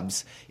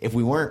jobs, if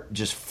we weren't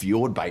just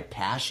fueled by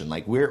passion.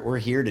 Like, we're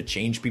here to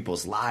change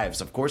people's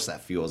lives. Of course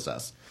that fuels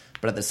us.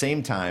 But at the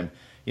same time,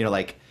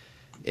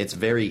 it's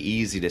very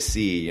easy to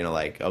see,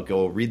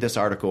 go read this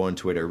article on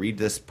Twitter, read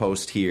this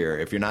post here.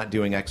 If you're not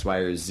doing X, Y,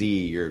 or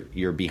Z,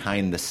 you're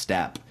behind the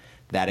step.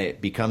 That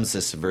it becomes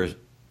this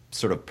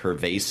sort of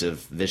pervasive,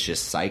 vicious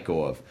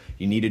cycle of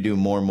you need to do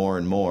more,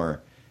 and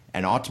more.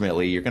 And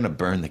ultimately, you're going to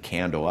burn the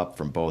candle up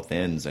from both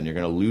ends, and you're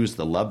going to lose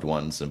the loved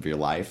ones of your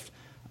life,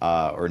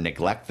 or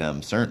neglect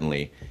them,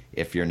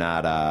 if you're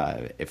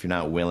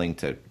not willing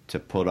to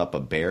put up a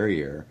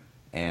barrier.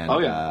 And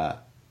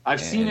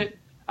I've seen it.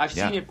 I've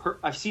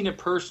seen it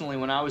personally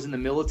when I was in the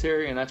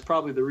military, and that's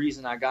probably the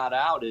reason I got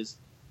out. Is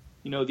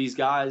these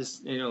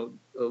guys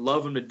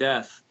love them to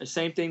death. The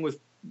same thing with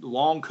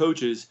long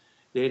coaches.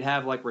 They'd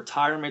have like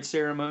retirement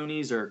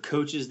ceremonies, or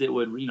coaches that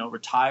would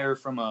retire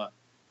from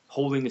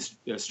holding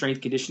a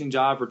strength conditioning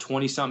job for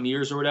 20-something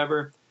years or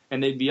whatever,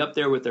 and they'd be up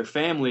there with their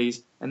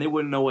families, and they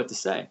wouldn't know what to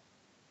say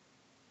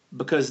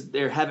because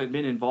they haven't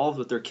been involved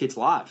with their kids'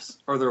 lives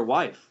or their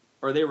wife,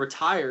 or they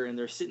retire and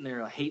they're sitting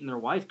there hating their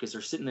wife because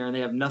they're sitting there and they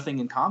have nothing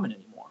in common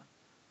anymore.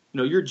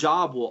 Your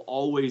job will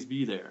always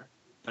be there,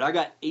 but I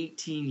got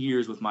 18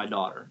 years with my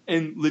daughter,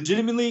 and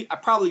legitimately, I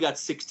probably got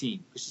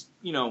 16.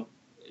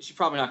 she's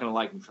probably not going to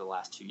like me for the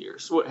last 2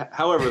 years.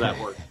 However that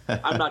works.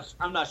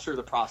 I'm not sure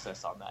the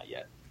process on that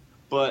yet.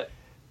 But,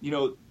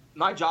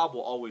 my job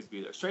will always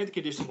be there. Strength and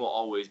conditioning will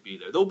always be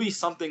there. There'll be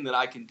something that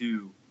I can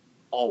do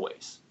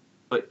always.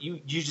 But you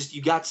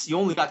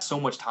only got so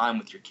much time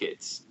with your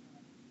kids.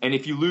 And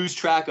if you lose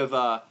track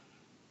of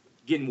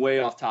getting way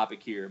off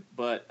topic here,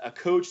 but a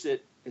coach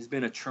that has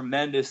been a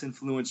tremendous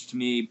influence to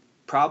me,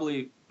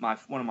 probably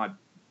one of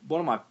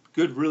my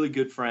really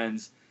good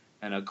friends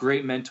and a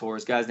great mentor,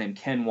 this guy's named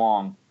Ken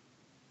Wong.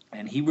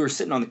 And we were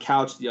sitting on the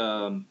couch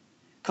a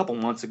couple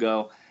months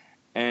ago,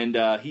 and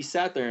he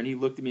sat there and he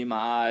looked at me in my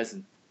eyes,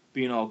 and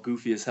being all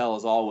goofy as hell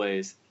as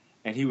always,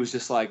 and he was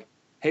just like,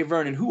 "Hey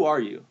Vernon, who are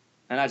you?"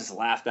 And I just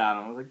laughed at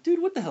him. I was like,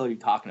 "Dude, what the hell are you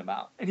talking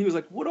about?" And he was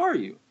like, "What are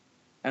you?"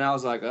 And I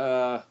was like,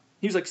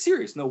 he was like,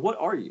 "Serious? No, what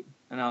are you?"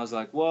 And I was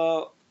like,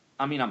 "Well,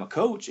 I mean, I'm a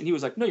coach." And he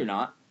was like, "No, you're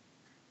not."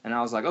 And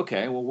I was like,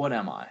 "Okay, well, what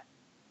am I?"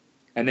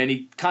 And then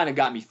he kind of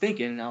got me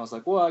thinking, and I was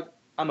like, "Well,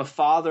 I'm a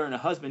father and a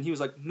husband." He was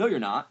like, "No, you're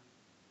not.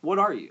 What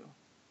are you?"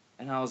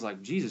 And I was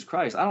like, "Jesus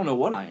Christ, I don't know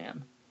what I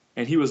am."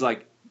 And he was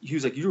like,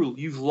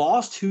 you've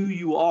lost who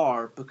you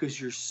are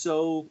because you're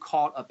so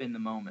caught up in the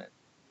moment.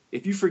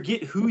 If you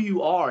forget who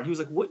you are, and he was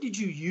like, "What did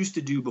you used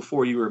to do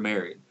before you were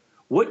married?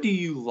 What do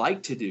you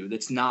like to do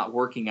that's not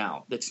working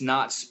out, that's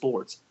not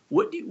sports?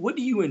 What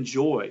do you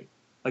enjoy?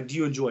 Like, do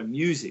you enjoy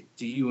music?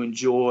 Do you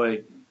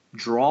enjoy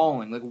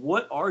drawing? Like,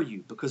 what are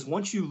you?" Because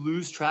once you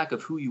lose track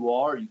of who you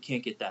are, you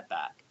can't get that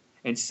back.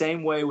 And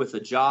same way with a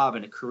job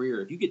and a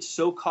career. If you get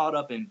so caught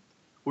up in,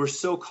 we're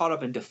so caught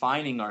up in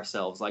defining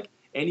ourselves. Like,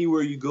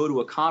 anywhere you go to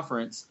a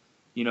conference,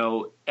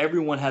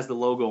 everyone has the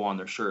logo on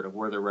their shirt of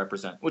where they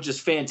represent, which is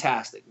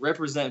fantastic.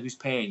 Represent who's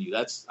paying you.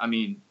 That's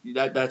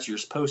you're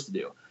supposed to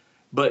do.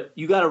 But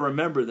you got to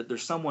remember that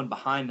there's someone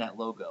behind that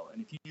logo.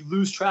 And if you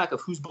lose track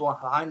of who's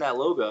behind that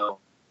logo,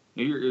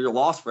 you're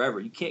lost forever.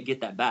 You can't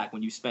get that back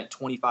when you spent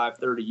 25,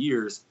 30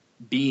 years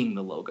being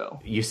the logo.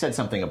 You said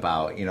something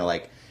about,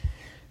 like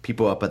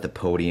people up at the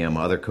podium,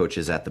 other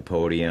coaches at the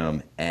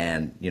podium,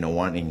 and,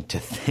 wanting to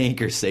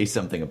think or say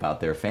something about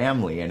their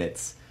family. And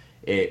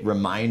it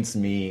reminds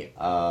me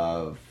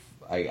of,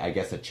 I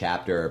guess, a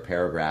chapter or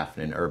paragraph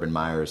in Urban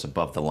Meyer's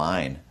Above the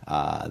Line,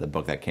 the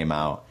book that came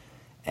out,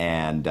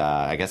 and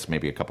I guess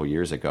maybe a couple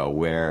years ago,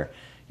 where,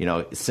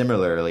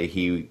 similarly,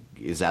 he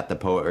is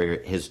at or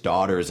his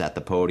daughter is at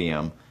the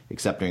podium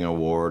accepting an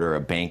award or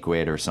a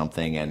banquet or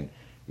something, and,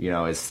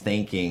 is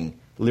thanking,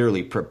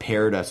 literally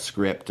prepared a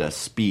script, a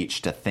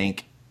speech to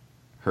thank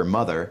her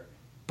mother,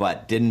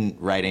 but didn't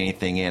write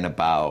anything in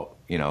about,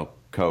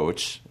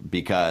 coach,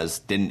 because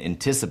didn't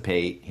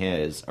anticipate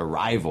his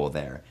arrival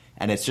there.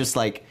 And it's just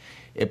like,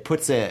 it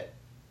puts it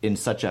in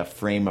such a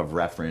frame of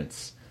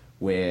reference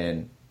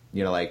when,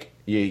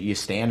 you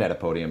stand at a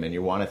podium and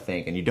you want to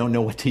thank, and you don't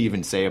know what to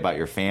even say about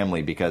your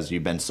family because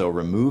you've been so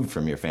removed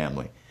from your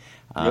family.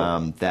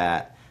 Yep.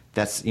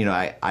 That's,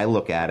 I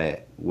look at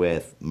it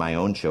with my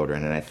own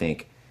children, and I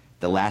think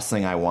the last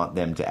thing I want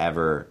them to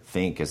ever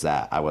think is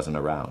that I wasn't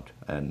around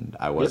and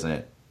I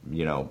wasn't,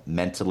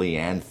 mentally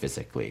and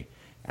physically.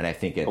 And I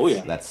think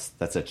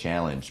that's a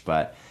challenge.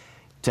 But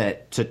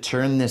to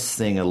turn this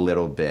thing a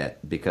little bit,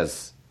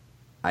 because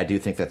I do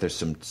think that there's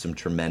some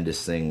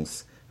tremendous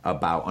things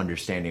about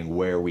understanding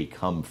where we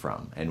come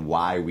from and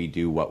why we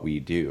do what we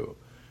do.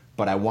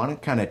 But I want to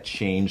kind of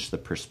change the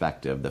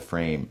perspective, the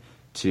frame,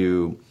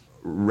 to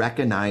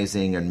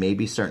recognizing and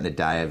maybe starting to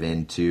dive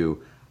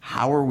into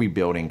how are we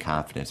building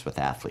confidence with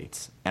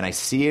athletes. And I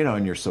see it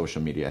on your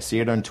social media. I see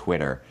it on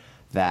Twitter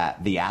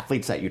that the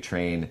athletes that you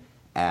train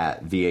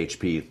at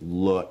VHP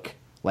look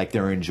like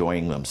they're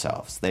enjoying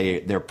themselves.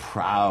 They're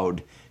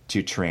proud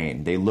to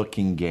train. They look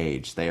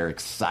engaged. They are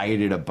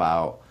excited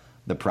about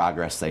the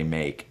progress they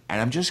make.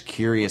 And I'm just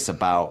curious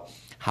about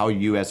how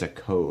you as a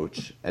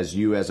coach, as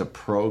you as a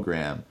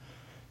program,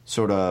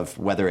 sort of,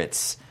 whether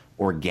it's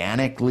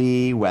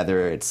organically,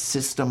 whether it's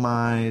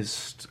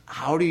systemized,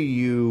 how do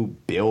you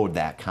build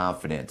that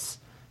confidence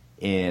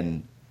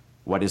in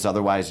what is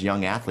otherwise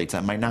young athletes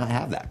that might not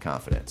have that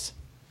confidence?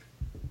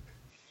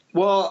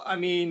 Well, I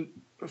mean,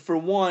 for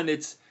one,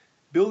 it's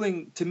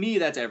building. To me,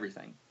 that's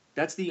everything.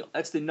 That's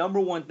the number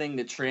one thing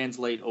that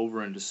translate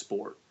over into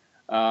sport.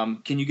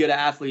 Can you get an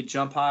athlete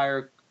jump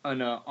higher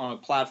on a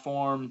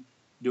platform,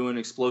 doing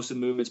explosive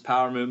movements,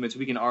 power movements?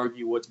 We can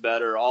argue what's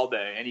better all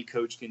day. Any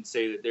coach can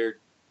say that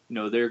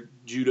their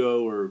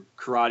judo or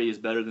karate is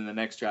better than the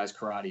next guy's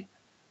karate.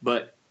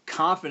 But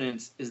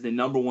confidence is the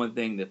number one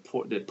thing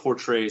that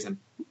portrays and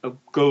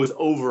goes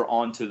over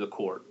onto the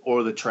court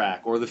or the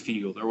track or the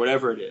field or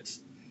whatever it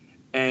is.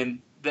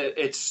 And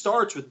that it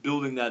starts with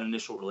building that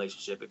initial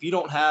relationship. If you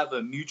don't have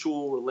a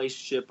mutual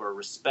relationship or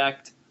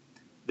respect,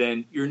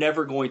 then you're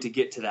never going to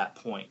get to that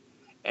point.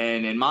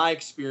 And in my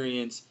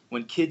experience,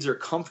 when kids are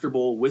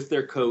comfortable with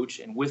their coach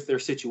and with their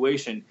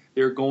situation,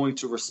 they're going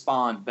to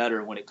respond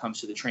better when it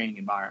comes to the training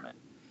environment.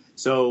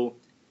 So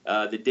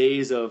the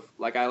days of,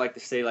 like I like to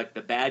say, like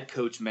the bad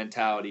coach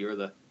mentality, or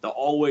the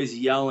always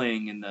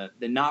yelling, and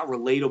the not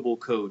relatable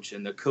coach,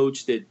 and the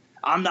coach that,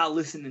 I'm not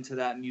listening to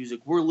that music,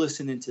 we're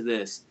listening to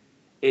this.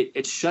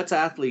 it shuts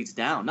athletes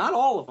down. Not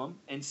all of them,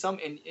 and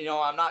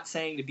I'm not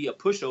saying to be a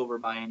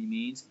pushover by any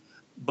means,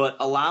 but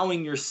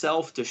allowing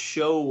yourself to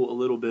show a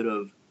little bit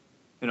of,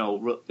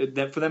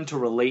 that for them to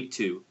relate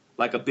to.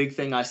 Like a big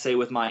thing I say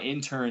with my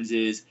interns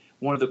is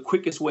one of the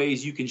quickest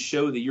ways you can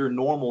show that you're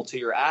normal to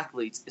your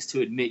athletes is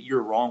to admit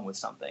you're wrong with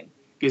something.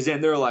 Because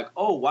then they're like,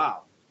 oh,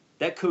 wow,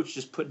 that coach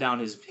just put down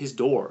his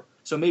door.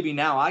 So maybe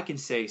now I can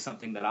say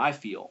something that I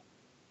feel.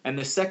 And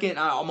the second,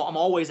 I'm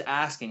always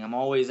asking,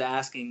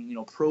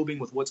 probing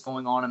with what's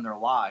going on in their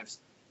lives.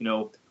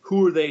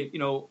 Who are they,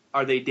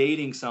 are they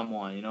dating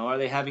someone? Are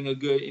they having a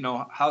good,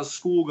 how's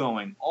school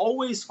going?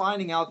 Always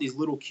finding out these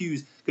little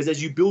cues, because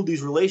as you build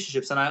these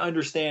relationships, and I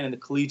understand in the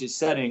collegiate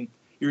setting,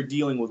 you're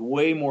dealing with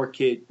way more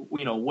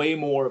way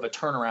more of a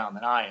turnaround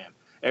than I am.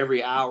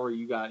 Every hour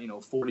you got,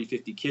 40,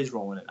 50 kids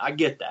rolling in. I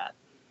get that.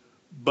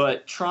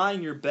 But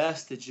trying your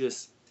best to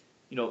just,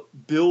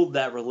 build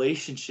that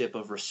relationship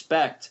of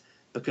respect,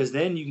 because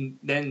then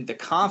the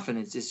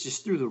confidence is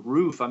just through the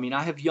roof. I mean,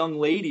 I have young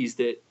ladies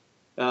that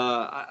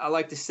I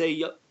like to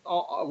say a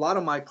lot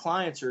of my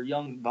clients are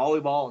young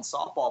volleyball and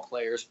softball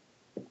players,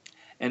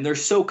 and they're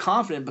so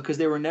confident because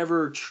they were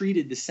never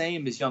treated the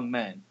same as young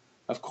men.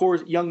 Of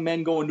course, young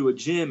men go into a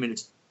gym and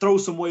it's throw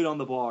some weight on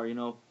the bar,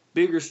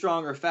 bigger,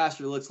 stronger,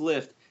 faster, let's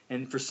lift.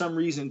 And for some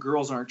reason,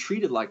 girls aren't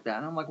treated like that.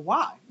 And I'm like,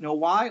 why?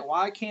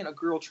 Why can't a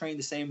girl train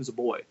the same as a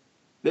boy?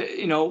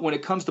 When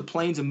it comes to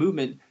planes of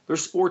movement, their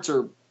sports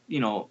are,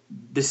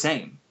 the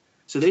same.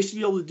 So they should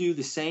be able to do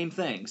the same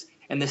things.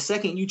 And the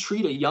second you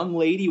treat a young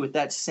lady with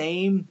that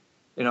same,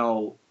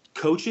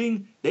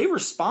 coaching, they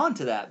respond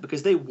to that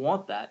because they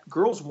want that.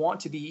 Girls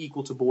want to be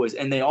equal to boys,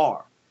 and they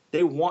are.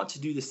 They want to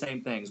do the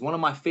same things. One of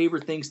my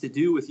favorite things to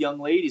do with young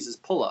ladies is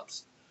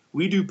pull-ups.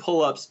 We do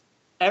pull-ups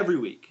every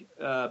week,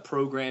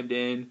 programmed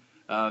in.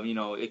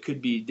 It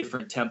could be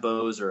different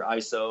tempos or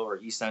iso or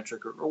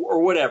eccentric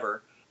or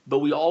whatever, but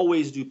we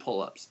always do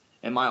pull-ups.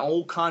 And my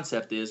old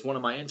concept is, one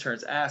of my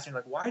interns asked me,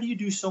 like, why do you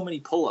do so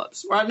many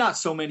pull-ups? Well, not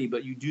so many,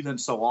 but you do them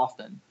so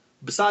often.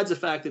 Besides the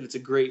fact that it's a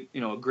great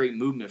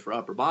movement for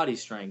upper body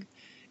strength,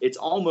 it's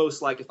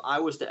almost like if I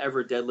was to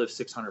ever deadlift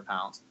 600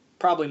 pounds,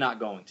 probably not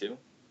going to,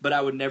 but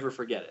I would never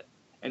forget it.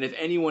 And if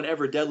anyone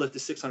ever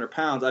deadlifted 600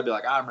 pounds, I'd be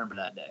like, I remember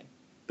that day.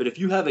 But if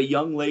you have a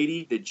young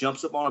lady that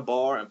jumps up on a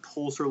bar and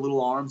pulls her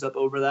little arms up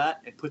over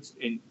that and puts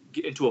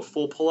into a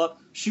full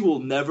pull-up, she will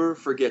never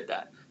forget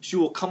that. She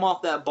will come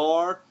off that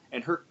bar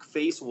and her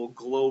face will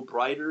glow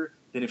brighter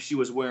than if she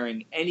was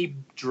wearing any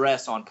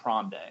dress on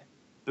prom day,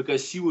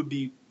 because she would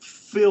be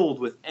filled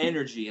with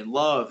energy and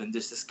love and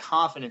just this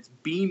confidence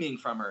beaming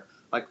from her.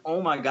 Like,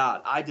 oh my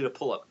God, I did a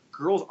pull-up.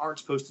 Girls aren't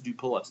supposed to do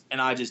pull-ups, and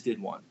I just did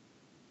one.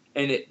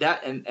 And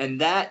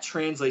that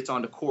translates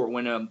onto court.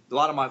 When a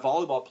lot of my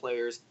volleyball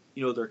players,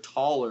 they're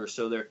taller,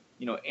 so they're,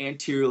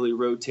 anteriorly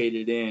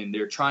rotated in.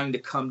 They're trying to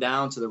come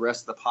down to the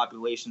rest of the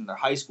population in their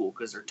high school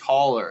because they're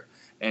taller,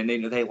 and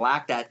they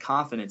lack that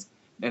confidence.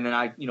 And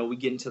then we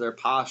get into their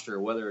posture,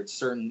 whether it's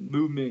certain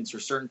movements or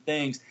certain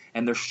things,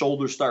 and their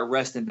shoulders start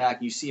resting back.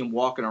 And you see them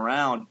walking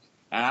around,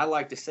 and I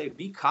like to say,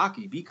 be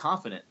cocky, be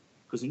confident,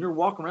 because when you're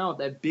walking around with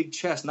that big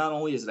chest, not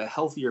only is it a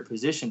healthier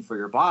position for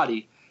your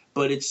body,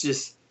 but it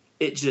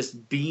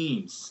just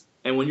beams.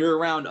 And when you're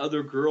around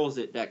other girls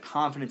that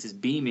confidence is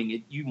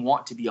beaming, you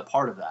want to be a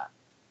part of that.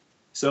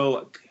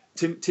 So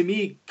to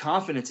me,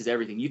 confidence is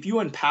everything. If you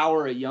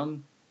empower a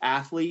young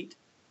athlete,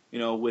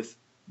 with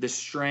the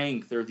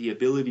strength or the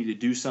ability to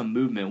do some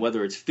movement,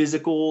 whether it's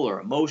physical or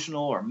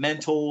emotional or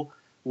mental,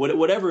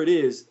 whatever it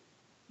is,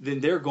 then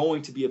they're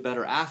going to be a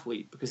better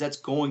athlete, because that's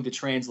going to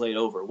translate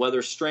over.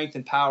 Whether strength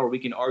and power, we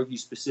can argue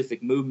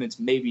specific movements,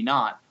 maybe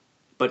not.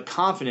 But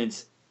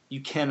confidence,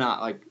 you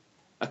cannot,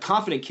 a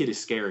confident kid is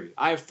scary.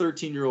 I have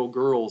 13-year-old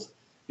girls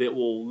that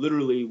will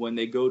literally, when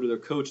they go to their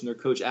coach and their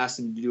coach asks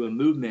them to do a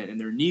movement and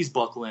their knees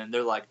buckle in,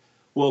 they're like,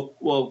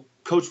 well,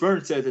 Coach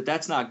Vernon said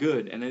that's not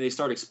good. And then they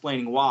start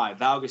explaining why.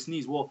 Valgus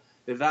knees. Well,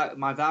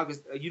 my valgus,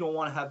 you don't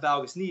want to have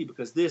valgus knee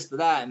because this,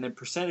 that, and then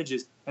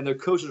percentages. And their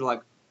coaches are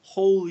like,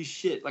 holy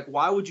shit. Like,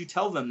 why would you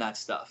tell them that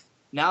stuff?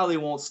 Now they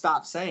won't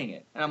stop saying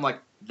it. And I'm like,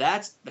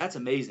 that's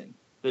amazing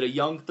that a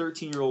young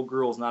 13-year-old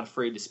girl is not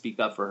afraid to speak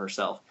up for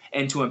herself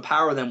and to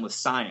empower them with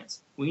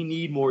science. We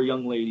need more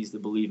young ladies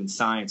that believe in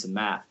science and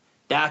math.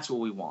 That's what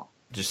we want.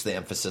 Just the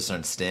emphasis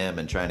on STEM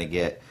and trying to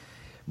get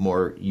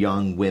more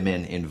young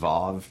women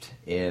involved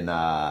in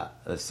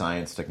the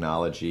science,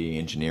 technology,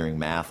 engineering,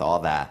 math, all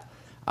that.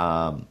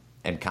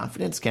 And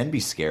confidence can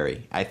be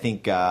scary. I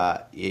think,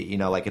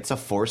 it's a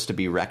force to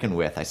be reckoned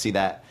with. I see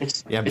that.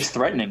 It's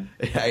threatening.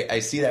 I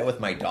see that with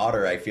my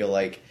daughter. I feel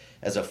like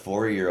as a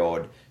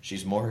 4-year-old,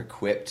 she's more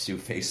equipped to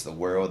face the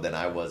world than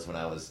I was when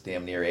I was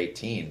damn near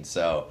 18.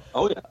 So,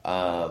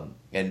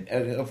 and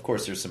of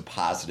course, there's some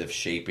positive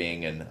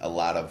shaping and a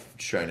lot of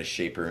trying to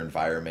shape her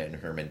environment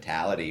and her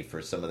mentality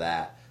for some of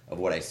that, of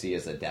what I see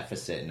as a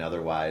deficit in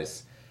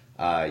otherwise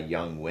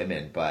young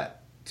women.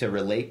 But to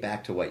relate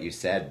back to what you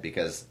said,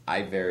 because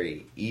I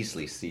very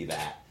easily see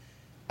that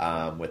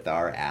with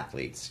our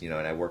athletes, and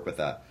I work with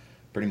a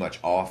pretty much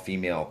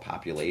all-female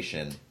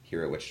population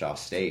here at Wichita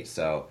State.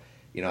 So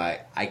you know,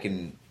 I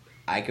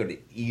could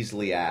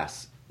easily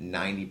ask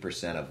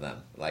 90% of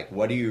them, like,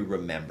 what do you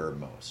remember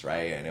most,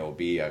 right? And it will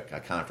be a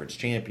conference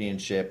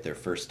championship, their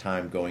first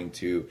time going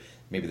to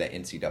maybe the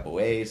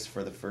NCAAs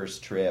for the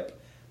first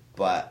trip.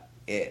 But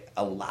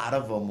a lot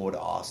of them would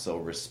also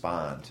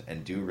respond,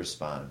 and do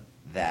respond,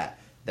 that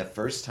the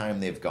first time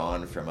they've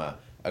gone from a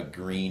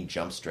green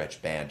jump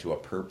stretch band to a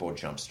purple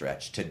jump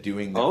stretch to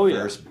doing the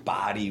first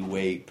body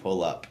weight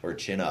pull up or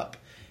chin up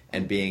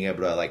and being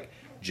able to like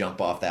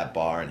jump off that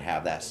bar and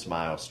have that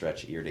smile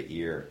stretch ear to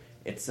ear.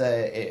 It's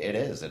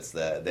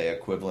the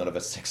equivalent of a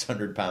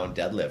 600-pound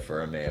deadlift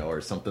for a male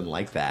or something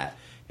like that.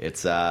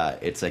 It's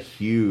a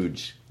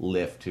huge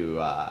lift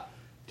to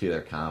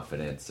their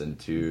confidence and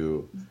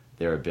to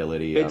their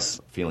ability of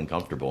feeling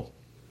comfortable.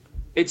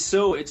 It's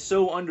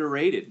so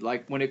underrated.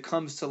 Like when it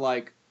comes to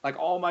like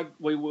all my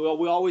we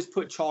always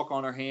put chalk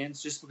on our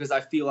hands just because I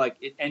feel like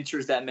it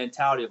enters that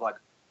mentality of like,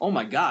 oh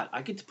my God,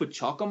 I get to put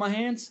chalk on my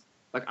hands?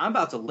 Like I'm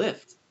about to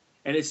lift.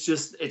 And it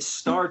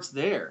starts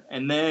there.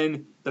 And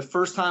then the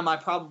first time I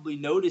probably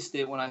noticed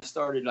it when I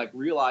started like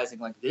realizing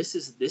like this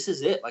is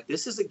it. Like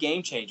this is a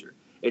game changer.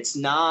 It's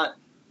not,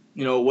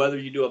 you know, whether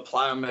you do a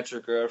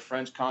plyometric or a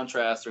French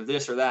contrast or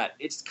this or that.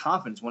 It's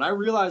confidence. When I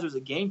realized it was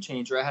a game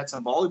changer, I had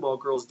some volleyball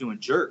girls doing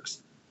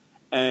jerks.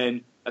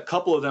 And a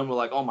couple of them were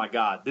like, oh my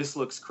God, this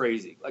looks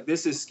crazy. Like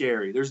this is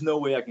scary. There's no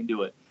way I can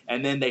do it.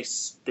 And then they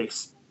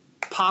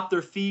pop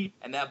their feet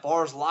and that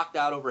bar's locked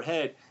out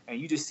overhead and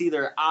you just see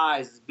their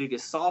eyes as big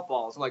as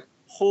softballs. I'm like,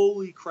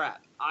 holy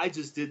crap, I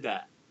just did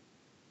that.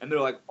 And they're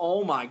like,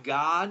 oh my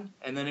God.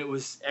 And then it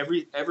was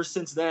ever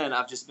since then,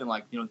 I've just been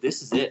like, you know,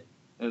 this is it.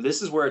 And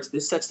this is where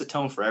this sets the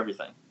tone for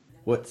everything.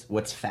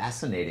 What's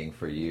fascinating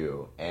for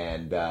you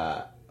and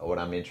what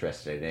I'm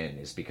interested in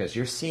is because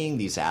you're seeing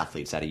these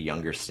athletes at a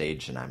younger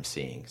stage than I'm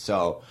seeing.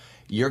 So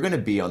you're going to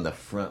be on the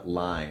front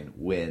line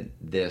when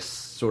this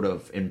sort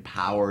of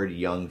empowered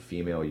young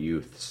female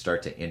youth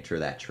start to enter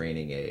that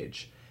training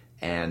age.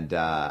 And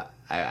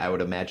I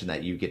would imagine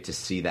that you get to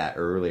see that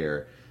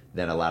earlier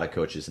than a lot of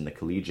coaches in the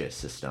collegiate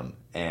system.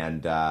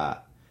 And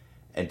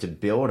to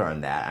build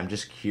on that, I'm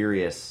just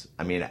curious,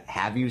 I mean,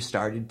 have you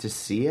started to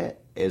see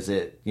it? Is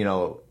it, you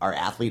know, are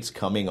athletes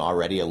coming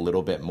already a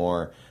little bit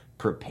more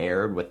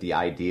prepared with the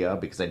idea?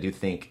 Because I do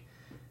think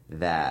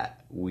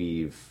that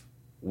we've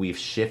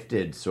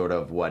shifted sort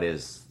of what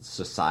is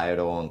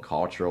societal and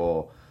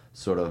cultural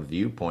sort of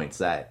viewpoints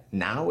that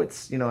now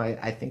it's, you know,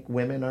 I think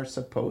women are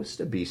supposed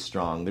to be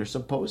strong. They're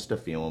supposed to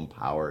feel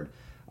empowered.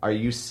 Are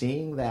you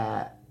seeing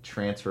that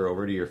transfer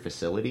over to your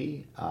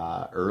facility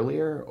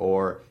earlier?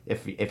 Or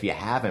if you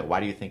haven't,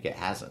 why do you think it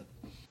hasn't?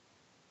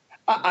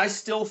 I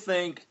still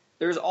think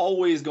there's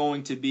always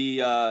going to be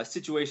a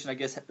situation, I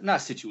guess, not a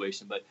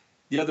situation, but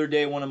the other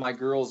day, one of my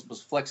girls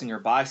was flexing her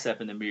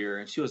bicep in the mirror,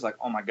 and she was like,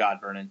 oh, my God,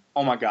 Vernon.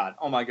 Oh, my God.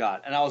 Oh, my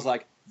God. And I was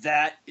like,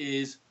 that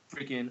is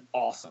freaking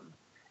awesome.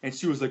 And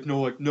she was like,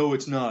 no,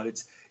 it's not.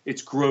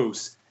 It's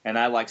gross. And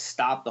I, like,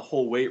 stopped the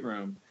whole weight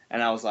room,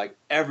 and I was like,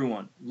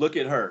 everyone, look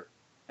at her.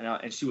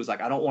 And she was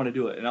like, I don't want to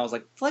do it. And I was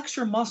like, flex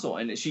your muscle.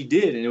 And she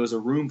did, and it was a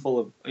room full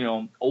of, you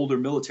know, older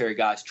military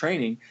guys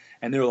training,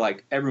 and they were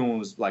like, everyone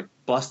was, like,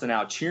 busting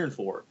out cheering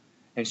for her.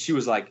 And she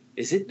was like,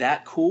 is it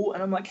that cool?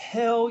 And I'm like,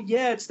 hell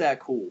yeah, it's that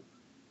cool.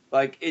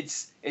 Like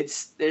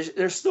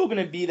there's still going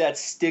to be that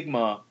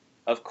stigma,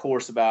 of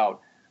course,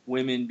 about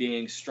women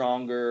being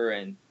stronger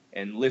and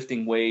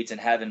lifting weights and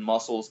having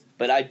muscles.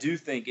 But I do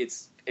think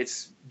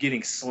it's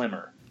getting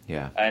slimmer.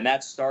 Yeah. And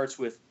that starts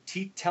with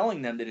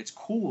telling them that it's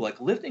cool.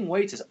 Like lifting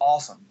weights is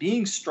awesome.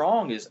 Being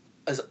strong is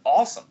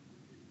awesome.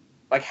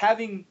 Like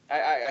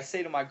I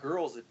say to my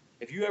girls that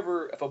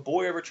if a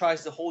boy ever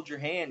tries to hold your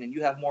hand and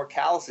you have more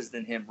calluses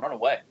than him, run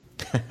away.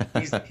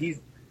 He's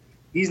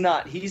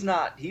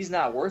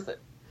not worth it.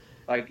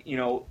 Like, you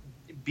know,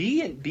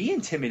 be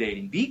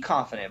intimidating, be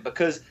confident,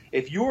 because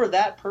if you're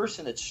that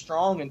person that's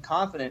strong and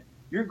confident,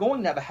 you're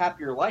going to have a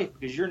happier life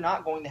because you're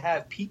not going to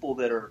have people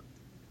that are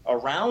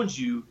around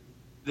you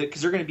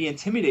because they're going to be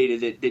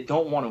intimidated that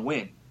don't want to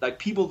win.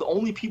 Like the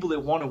only people that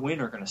want to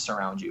win are going to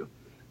surround you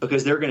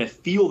because they're going to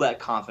feel that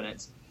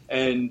confidence.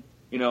 And,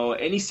 you know,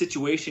 any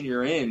situation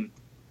you're in,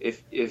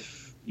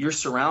 if you're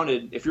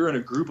surrounded, if you're in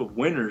a group of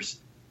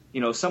winners, you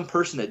know, some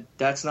person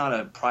that's not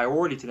a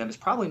priority to them is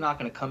probably not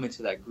going to come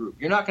into that group.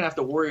 You're not going to have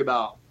to worry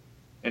about,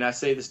 and I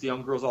say this to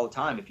young girls all the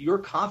time, if you're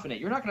confident,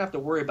 you're not going to have to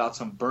worry about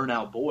some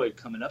burnout boy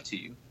coming up to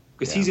you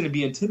because he's going to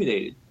be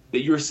intimidated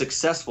that you're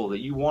successful, that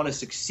you want to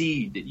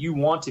succeed, that you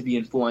want to be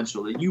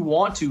influential, that you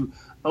want to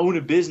own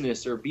a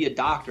business or be a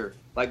doctor.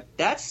 Like,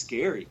 that's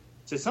scary.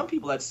 To some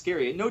people, that's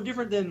scary. And no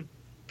different than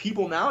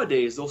people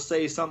nowadays. They'll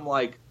say something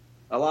like,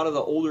 a lot of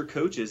the older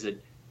coaches that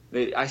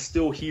I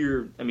still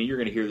hear, I mean, you're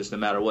going to hear this no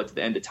matter what to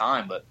the end of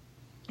time, but,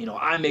 you know,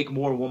 I make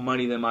more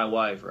money than my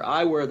wife, or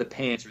I wear the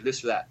pants, or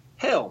this or that.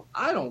 Hell,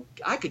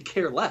 I could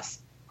care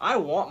less. I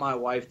want my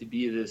wife to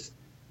be this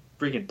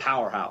freaking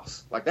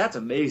powerhouse. Like, that's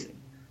amazing.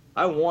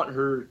 I want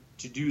her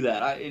to do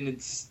that.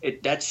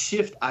 That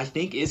shift, I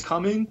think, is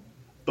coming,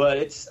 but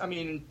it's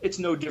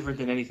no different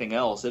than anything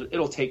else.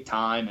 It'll take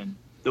time, and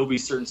there'll be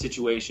certain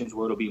situations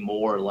where it'll be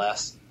more or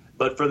less.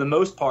 But for the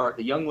most part,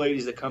 the young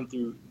ladies that come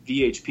through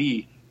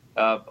VHP,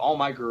 all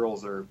my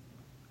girls are,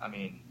 I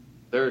mean,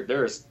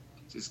 they're as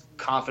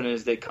confident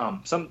as they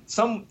come.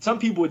 Some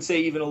people would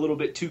say even a little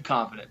bit too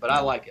confident, but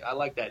I like it. I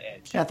like that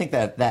edge. Yeah, I think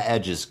that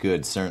edge is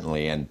good,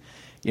 certainly. And,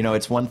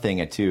 it's one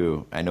thing,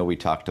 too, I know we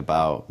talked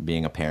about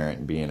being a parent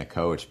and being a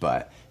coach,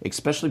 but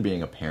especially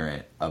being a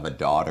parent of a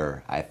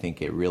daughter, I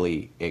think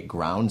it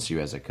grounds you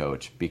as a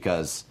coach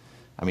because,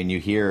 you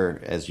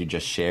hear, as you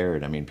just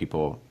shared,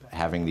 people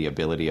having the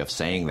ability of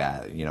saying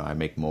that, I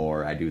make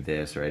more, I do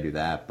this or I do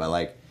that.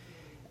 But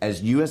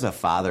as you as a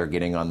father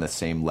getting on the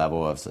same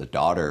level as a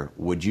daughter,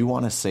 would you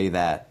want to say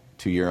that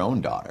to your own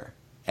daughter?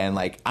 And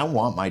I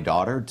want my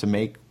daughter to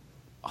make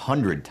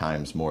 100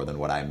 times more than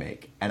what I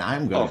make. And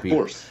I'm going to be, of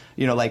course.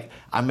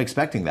 I'm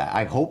expecting that.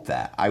 I hope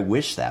that. I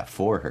wish that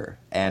for her.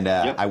 And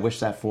Yep. I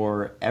wish that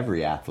for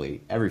every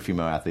athlete, every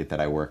female athlete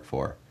that I work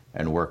for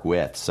and work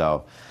with.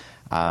 So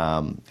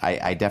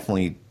I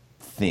definitely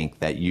think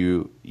that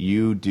you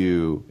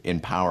do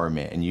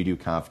empowerment and you do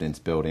confidence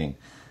building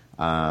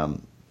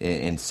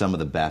in some of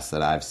the best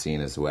that I've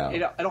seen as well.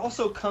 It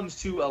also comes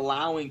to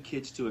allowing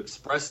kids to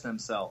express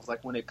themselves.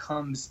 When it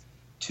comes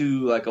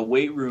to a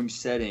weight room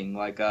setting,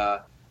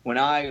 when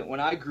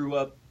I grew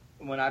up,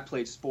 when I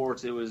played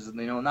sports, it was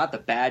not the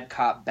bad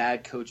cop,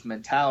 bad coach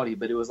mentality,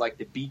 but it was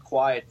the be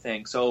quiet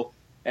thing. So,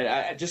 and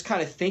I just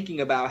kind of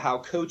thinking about how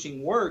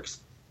coaching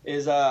works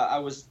is I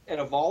was at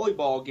a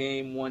volleyball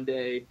game one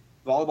day,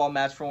 volleyball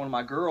match for one of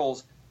my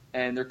girls,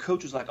 and their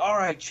coach was like, "All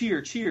right,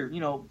 cheer, cheer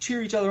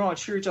each other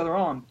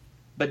on."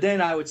 But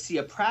then I would see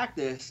a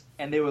practice,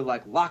 and they would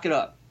lock it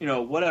up,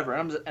 whatever.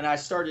 And I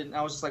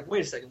was just like,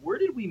 wait a second, where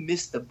did we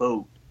miss the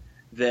boat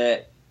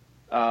that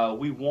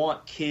we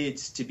want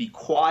kids to be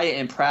quiet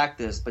in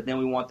practice, but then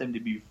we want them to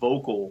be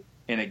vocal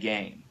in a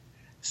game?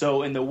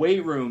 So in the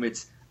weight room,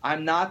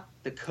 I'm not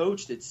the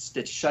coach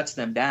that shuts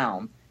them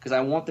down because I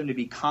want them to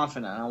be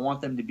confident. I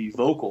want them to be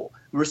vocal,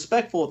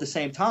 respectful at the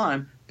same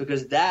time,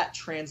 because that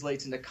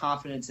translates into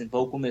confidence and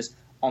vocalness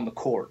on the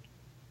court.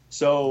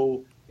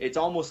 So it's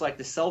almost like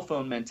the cell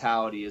phone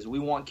mentality is we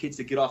want kids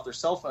to get off their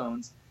cell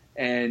phones,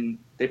 and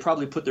they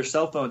probably put their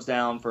cell phones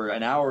down for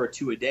an hour or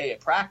two a day at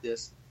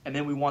practice, and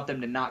then we want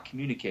them to not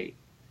communicate.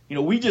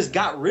 We just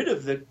got rid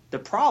of the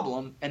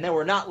problem, and then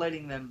we're not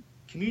letting them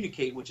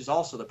communicate, which is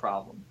also the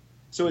problem.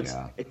 So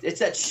it's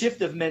that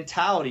shift of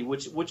mentality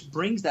which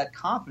brings that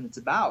confidence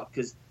about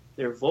because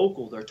they're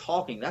vocal, they're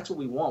talking. That's what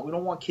we want. We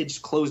don't want kids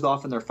closed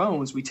off in their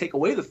phones. We take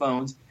away the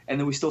phones, and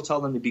then we still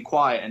tell them to be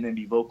quiet and then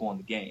be vocal in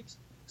the games.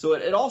 So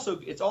it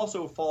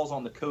also falls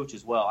on the coach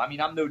as well.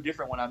 I'm no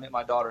different when I'm at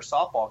my daughter's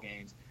softball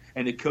games,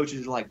 and the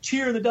coaches are like,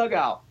 cheer in the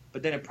dugout.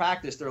 But then in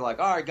practice, they're like,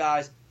 all right,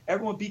 guys,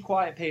 everyone be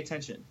quiet and pay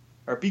attention.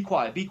 Or be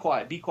quiet, be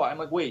quiet, be quiet. I'm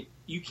like, wait,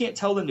 you can't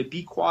tell them to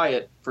be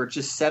quiet for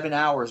just 7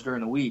 hours during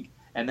the week.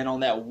 And then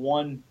on that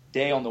one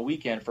day on the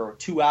weekend for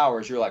 2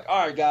 hours, you're like,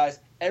 all right, guys,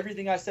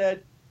 everything I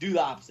said, do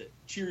the opposite.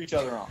 Cheer each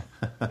other on.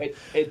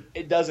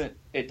 It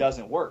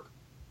doesn't work.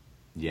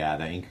 Yeah,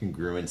 the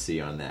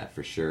incongruency on that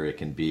for sure. It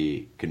can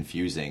be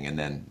confusing, and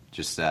then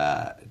just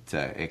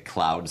it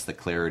clouds the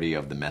clarity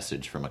of the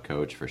message from a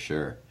coach for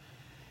sure.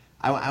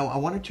 I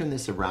want to turn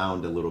this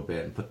around a little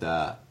bit and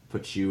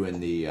put you in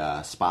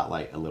the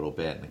spotlight a little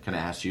bit and kind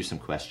of ask you some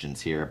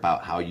questions here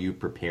about how you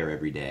prepare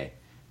every day.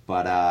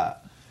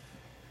 But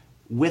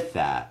with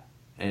that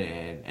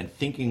and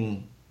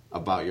thinking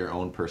about your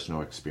own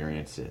personal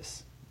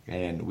experiences,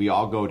 and we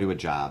all go to a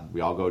job, we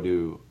all go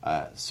to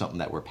something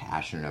that we're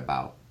passionate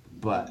about.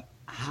 But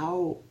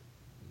how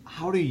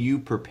do you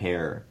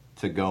prepare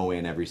to go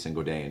in every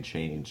single day and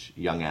change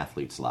young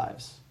athletes'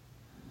 lives?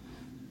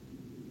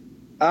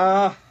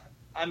 What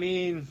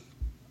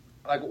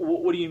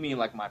do you mean?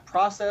 My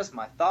process,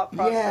 my thought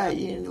process?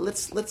 Yeah.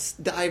 Let's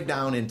dive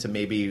down into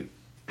maybe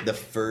the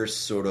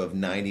first sort of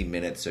 90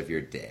 minutes of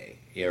your day,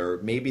 or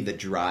maybe the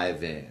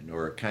drive in,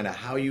 or kind of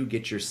how you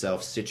get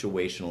yourself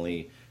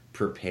situationally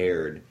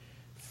prepared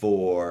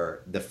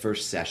for the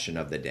first session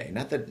of the day.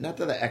 Not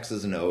the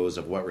X's and O's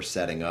of what we're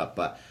setting up,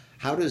 but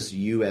how does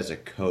you as a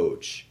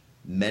coach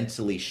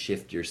mentally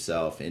shift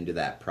yourself into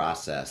that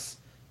process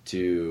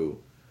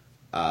to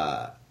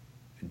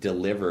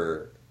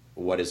deliver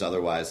what is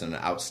otherwise an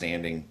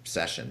outstanding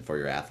session for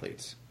your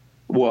athletes?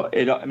 Well,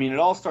 it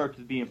all starts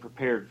with being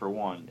prepared for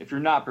one. If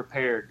you're not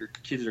prepared, your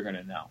kids are going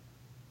to know.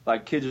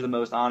 Kids are the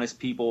most honest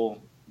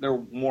people.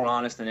 They're more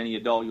honest than any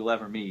adult you'll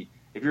ever meet.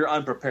 If you're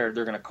unprepared,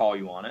 they're going to call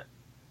you on it.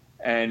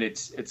 And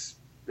it's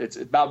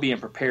about being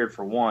prepared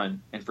for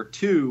one. And for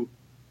two,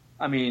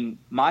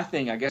 my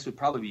thing, I guess, would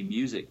probably be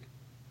music.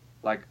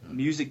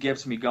 Music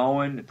gets me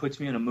going. It puts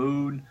me in a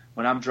mood.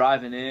 When I'm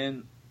driving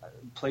in,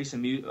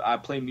 I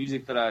play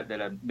music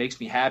that makes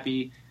me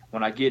happy.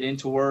 When I get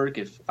into work,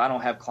 if I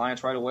don't have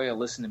clients right away, I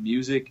listen to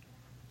music.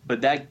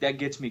 But that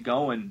gets me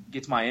going,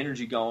 gets my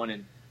energy going.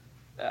 And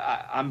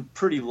I'm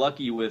pretty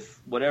lucky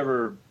with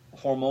whatever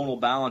hormonal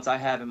balance I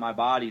have in my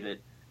body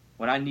that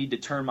when I need to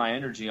turn my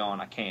energy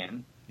on, I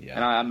can. Yeah.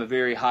 And I'm a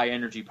very high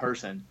energy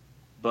person.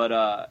 But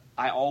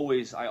I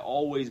always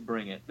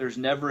bring it. There's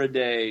never a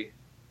day,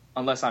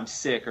 unless I'm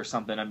sick or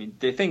something. I mean,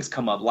 things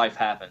come up, life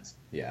happens.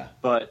 Yeah.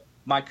 But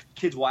my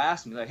kids will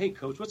ask me, like, "Hey,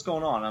 coach, what's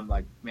going on?" I'm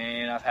like,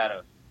 "Man,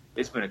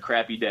 it's been a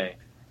crappy day,"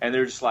 and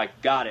they're just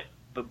like, "Got it,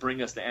 but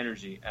bring us the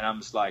energy." And I'm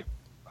just like,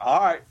 "All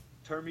right,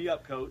 turn me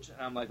up, coach." And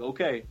I'm like,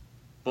 "Okay,"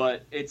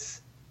 but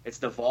it's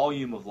the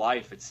volume of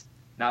life. It's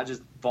not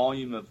just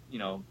volume of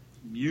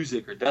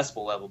music or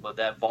decibel level, but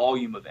that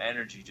volume of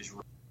energy just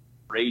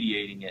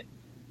radiating it.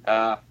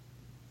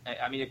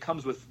 I mean, it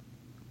comes with,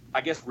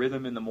 I guess,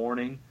 rhythm in the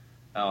morning,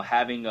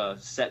 having a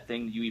set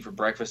thing that you eat for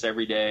breakfast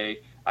every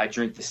day. I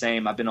drink the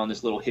same. I've been on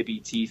this little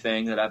hippie tea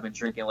thing that I've been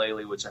drinking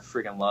lately, which I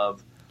freaking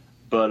love.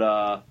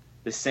 But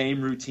the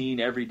same routine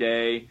every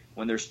day.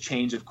 When there's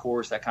change of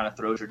course, that kind of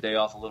throws your day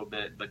off a little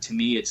bit. But to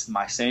me, it's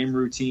my same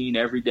routine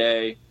every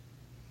day,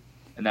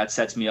 and that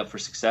sets me up for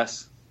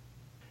success.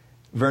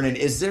 Vernon,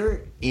 is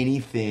there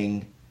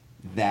anything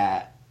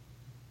that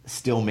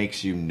still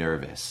makes you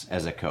nervous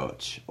as a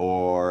coach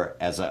or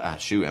as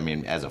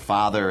as a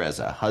father, as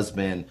a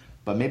husband,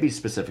 but maybe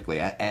specifically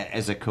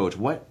as a coach?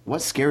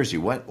 What scares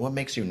you? What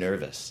makes you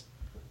nervous?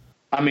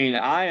 I mean,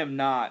 I am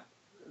not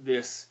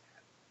this.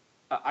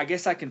 I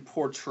guess I can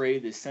portray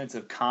this sense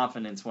of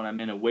confidence when I'm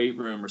in a weight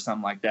room or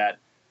something like that.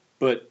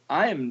 But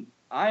I am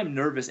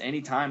nervous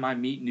anytime I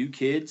meet new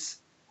kids.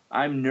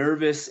 I'm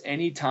nervous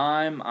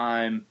anytime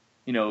I'm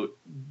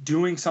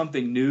doing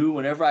something new.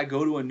 Whenever I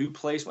go to a new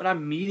place, when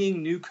I'm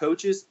meeting new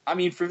coaches. I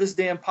mean, for this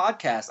damn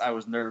podcast, I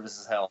was nervous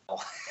as hell.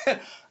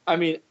 I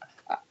mean,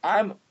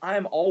 I'm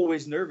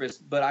always nervous,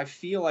 but I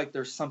feel like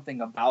there's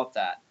something about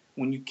that.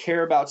 When you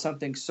care about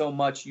something so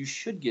much, you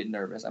should get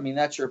nervous. I mean,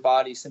 that's your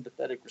body's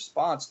sympathetic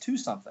response to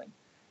something.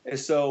 And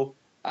so,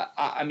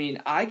 I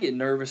mean, I get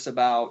nervous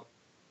about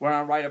when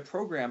I write a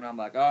program and I'm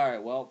like, all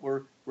right, well,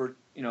 we're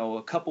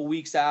a couple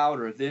weeks out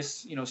or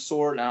this,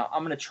 sort. Now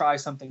I'm going to try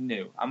something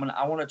new. I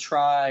want to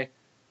try,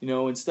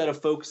 instead of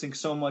focusing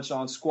so much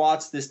on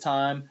squats this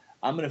time,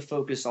 I'm going to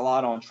focus a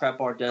lot on trap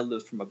bar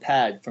deadlift from a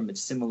pad from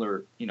its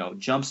similar,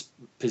 jumps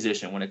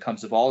position when it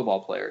comes to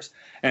volleyball players.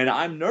 And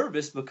I'm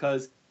nervous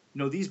because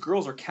these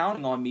girls are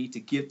counting on me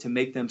to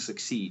make them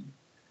succeed.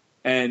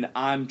 And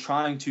I'm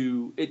trying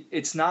to,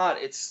 it's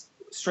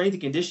strength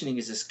and conditioning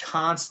is this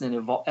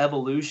constant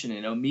evolution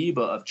and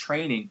amoeba of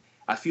training.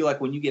 I feel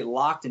like when you get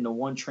locked into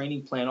one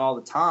training plan all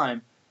the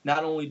time,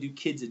 not only do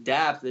kids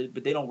adapt,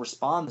 but they don't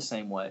respond the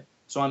same way.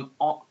 So I'm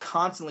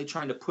constantly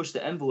trying to push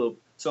the envelope.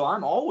 So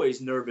I'm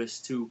always nervous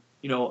to,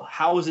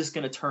 how is this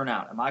going to turn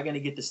out? Am I going to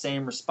get the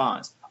same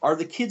response? Are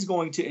the kids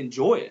going to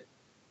enjoy it?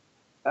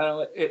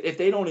 If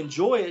they don't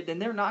enjoy it, then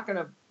they're not going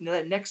to,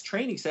 that next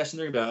training session,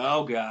 they're going to be like,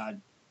 oh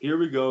God, here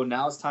we go.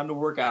 Now it's time to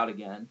work out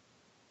again.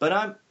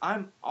 But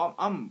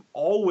I'm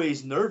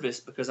always nervous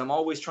because I'm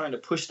always trying to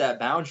push that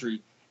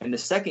boundary. And the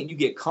second you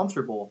get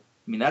comfortable,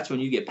 I mean, that's when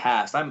you get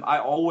past. I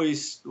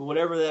always,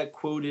 whatever that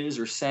quote is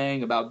or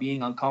saying about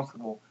being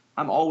uncomfortable,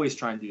 I'm always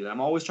trying to do that.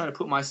 I'm always trying to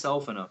put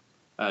myself in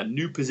a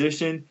new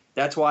position.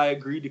 That's why I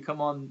agreed to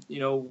come on,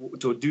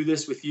 to do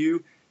this with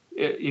you.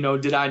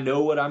 Did I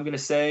know what I'm going to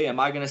say? Am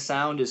I going to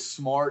sound as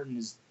smart and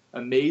as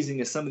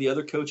amazing as some of the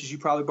other coaches you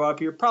probably brought up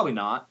here? Probably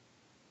not.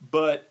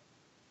 But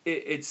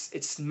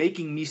it's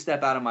making me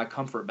step out of my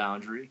comfort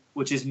boundary,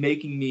 which is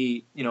making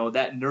me,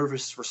 that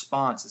nervous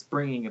response is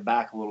bringing it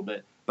back a little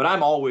bit. But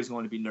I'm always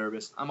going to be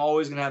nervous. I'm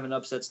always going to have an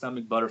upset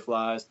stomach,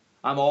 butterflies.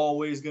 I'm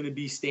always going to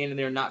be standing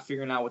there not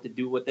figuring out what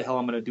the hell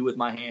I'm going to do with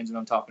my hands when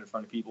I'm talking in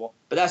front of people.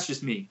 But that's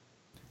just me.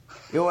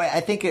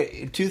 I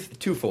think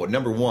twofold.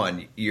 Number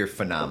one, you're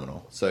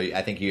phenomenal. So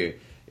I think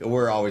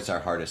we're always our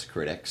hardest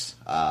critics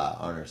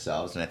on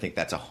ourselves, and I think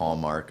that's a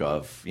hallmark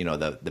of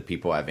the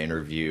people I've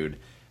interviewed.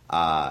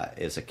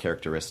 Is a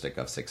characteristic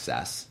of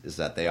success, is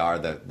that they are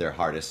their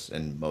hardest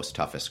and most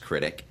toughest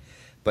critic.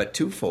 But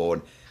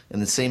twofold, in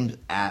the same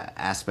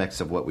aspects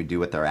of what we do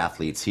with our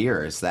athletes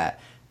here, is that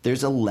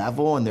there's a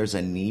level and there's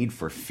a need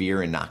for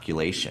fear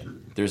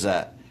inoculation.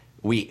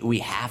 We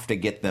have to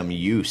get them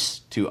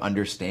used to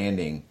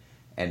understanding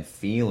and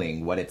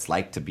feeling what it's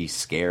like to be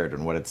scared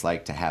and what it's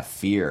like to have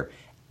fear,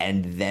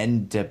 and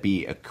then to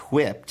be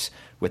equipped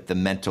with the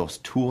mental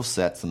tool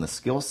sets and the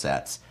skill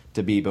sets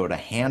to be able to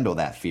handle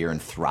that fear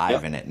and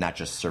thrive in it, not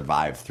just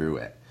survive through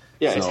it.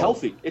 Yeah, so, it's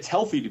healthy. It's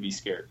healthy to be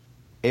scared.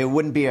 It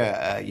wouldn't be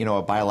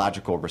a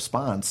biological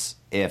response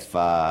if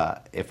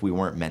we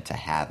weren't meant to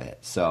have it.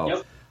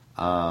 So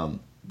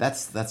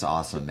that's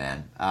awesome,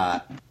 man.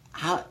 I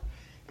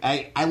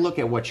look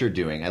at what you're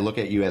doing. I look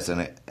at you as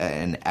an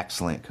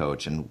excellent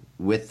coach, and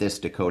with this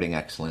Decoding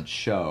Excellence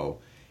show,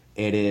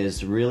 it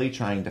is really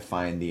trying to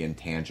find the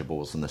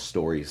intangibles and the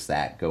stories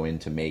that go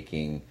into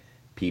making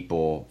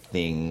people,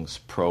 things,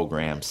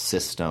 programs,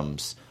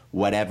 systems,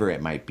 whatever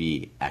it might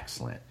be,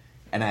 excellent.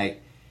 And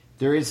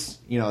there's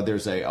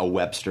a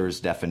Webster's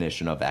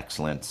definition of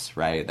excellence,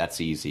 right?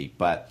 That's easy.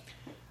 But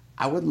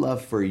I would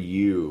love for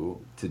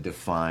you to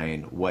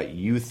define what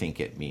you think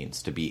it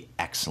means to be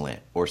excellent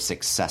or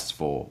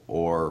successful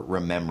or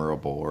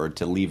rememberable or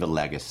to leave a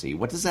legacy.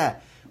 What does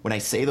that when I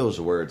say those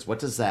words, what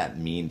does that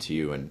mean to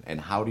you,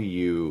 and how do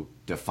you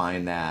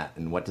define that,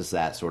 and what does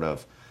that sort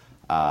of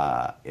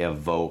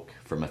evoke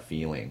from a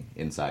feeling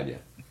inside you?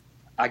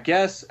 I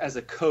guess as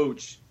a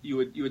coach, you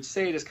would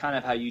say it is kind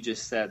of how you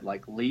just said,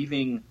 like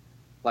leaving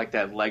like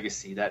that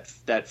legacy,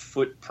 that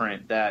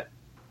footprint, that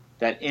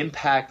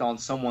impact on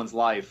someone's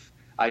life.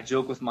 I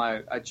joke with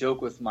my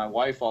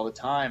wife all the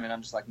time, and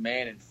I'm just like,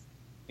 man,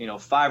 in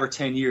 5 or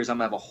 10 years, I'm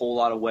gonna have a whole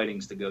lot of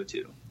weddings to go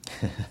to.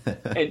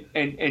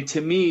 and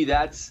to me,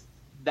 that's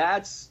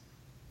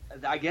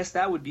I guess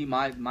that would be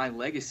my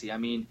legacy. I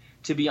mean,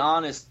 to be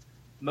honest,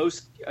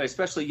 most,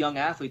 especially young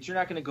athletes, you're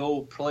not going to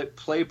go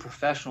play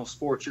professional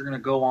sports. You're going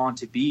to go on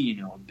to be,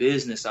 a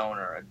business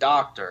owner, a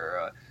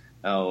doctor,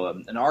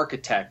 an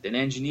architect, an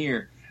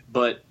engineer.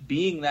 But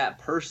being that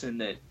person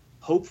that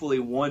hopefully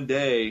one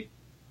day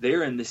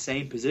they're in the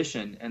same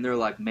position and they're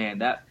like, man,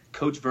 that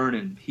Coach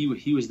Vernon,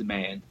 he was the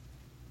man.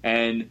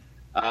 And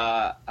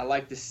I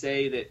like to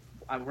say that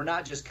we're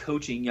not just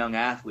coaching young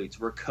athletes.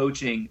 We're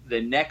coaching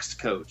the next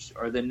coach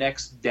or the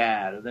next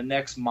dad or the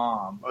next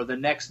mom or the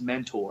next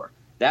mentor.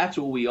 That's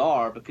what we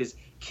are, because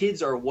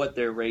kids are what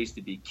they're raised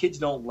to be. Kids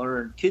don't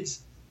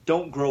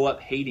grow up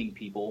hating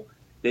people.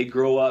 They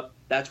grow up,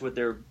 that's what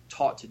they're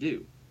taught to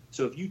do.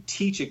 So if you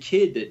teach a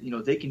kid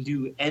that, they can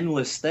do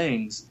endless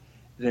things,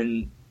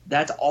 then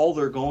that's all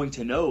they're going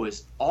to know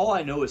is, all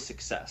I know is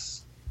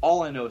success.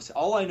 All I know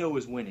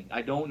is winning.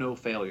 I don't know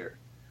failure.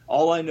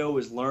 All I know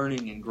is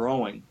learning and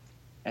growing.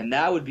 And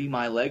that would be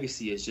my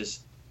legacy, is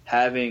just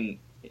having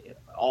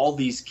all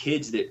these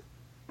kids that,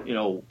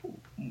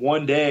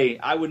 one day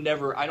I'm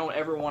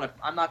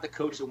not the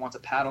coach that wants a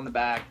pat on the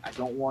back. I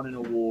don't want an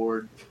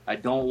award. I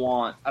don't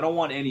want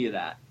any of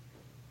that.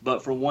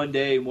 But for one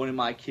day, one of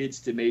my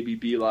kids to maybe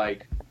be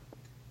like,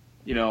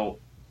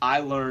 I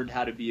learned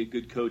how to be a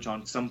good coach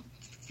on some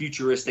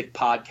futuristic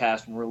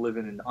podcast when we're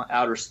living in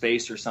outer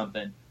space or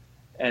something.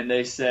 And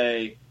they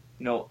say,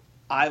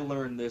 I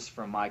learned this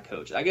from my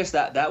coach. I guess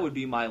that would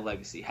be my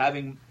legacy.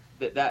 Having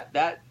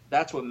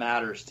that's what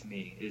matters to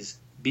me, is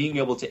being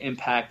able to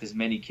impact as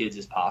many kids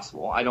as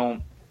possible.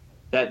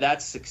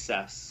 That's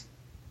success.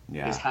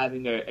 Yeah. Is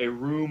having a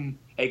room,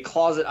 a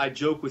closet. I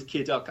joke with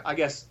kids. I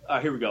guess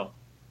here we go.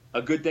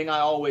 A good thing I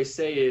always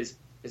say is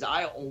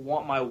I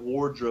want my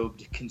wardrobe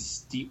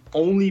to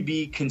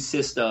only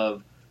consist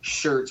of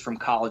shirts from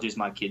colleges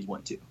my kids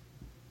went to.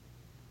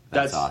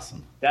 That's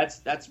awesome.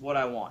 That's what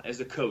I want as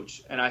a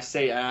coach. And I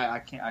say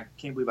I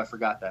can't believe I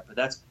forgot that, but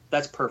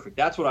that's perfect.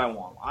 That's what I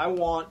want. I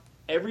want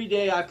every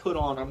day I put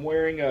on, I'm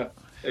wearing a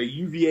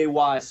UVA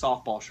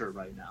softball shirt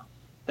right now.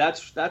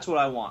 That's what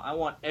I want. I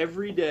want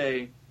every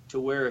day to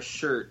wear a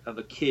shirt of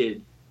a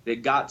kid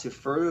that got to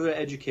further their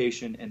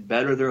education and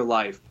better their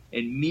life,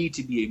 and me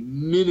to be a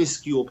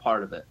minuscule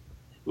part of it.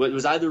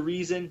 Was I the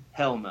reason?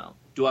 Hell no.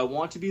 Do I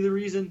want to be the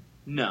reason?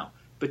 No.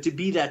 But to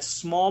be that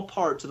small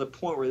part, to the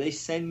point where they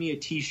send me a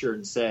T-shirt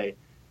and say,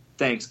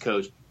 "Thanks,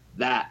 Coach."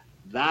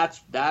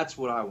 That's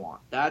what I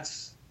want.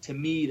 To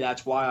me,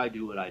 that's why I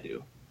do what I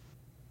do.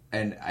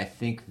 And I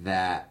think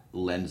that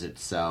lends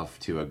itself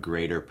to a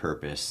greater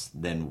purpose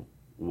than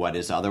what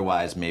is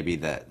otherwise maybe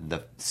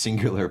the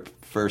singular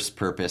first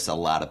purpose a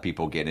lot of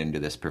people get into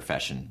this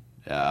profession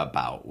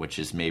about, which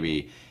is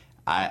maybe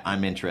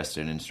I'm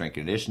interested in strength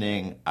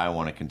conditioning. I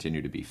want to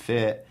continue to be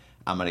fit.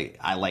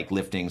 I like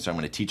lifting, so I'm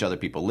going to teach other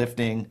people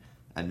lifting.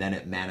 And then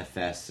it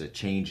manifests, it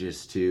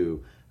changes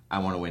to, I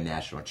want to win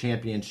national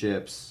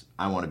championships.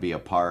 I want to be a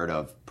part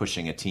of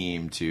pushing a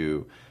team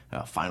to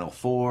Final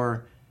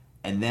Four.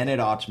 And then it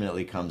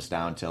ultimately comes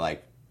down to,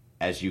 like,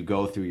 as you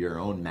go through your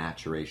own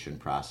maturation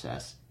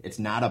process, it's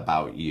not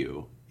about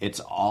you. It's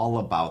all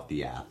about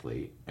the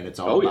athlete. And it's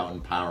all about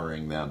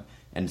empowering them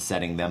and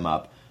setting them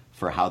up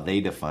for how they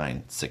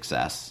define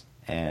success,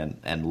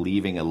 and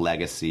leaving a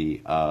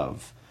legacy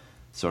of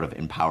sort of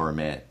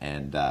empowerment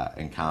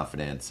and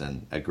confidence,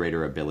 and a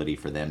greater ability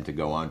for them to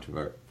go on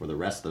for the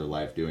rest of their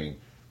life doing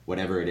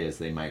whatever it is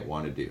they might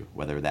want to do,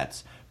 whether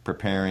that's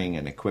preparing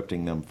and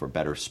equipping them for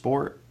better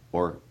sport,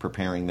 or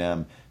preparing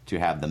them to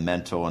have the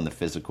mental and the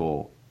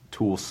physical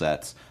tool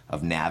sets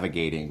of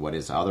navigating what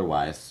is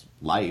otherwise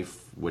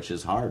life, which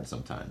is hard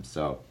sometimes.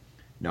 So,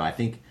 no, I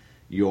think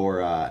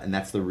and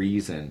that's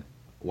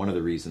one of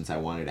the reasons I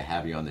wanted to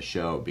have you on the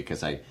show,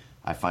 because I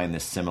find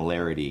this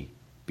similarity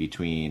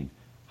between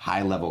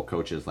high-level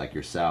coaches like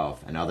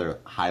yourself and other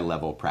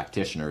high-level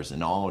practitioners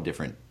in all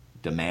different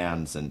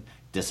demands and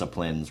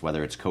disciplines,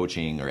 whether it's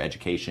coaching or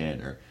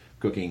education or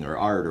cooking or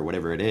art or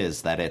whatever it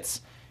is, that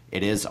it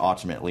is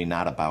ultimately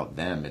not about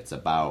them. It's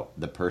about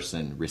the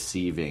person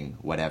receiving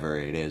whatever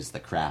it is, the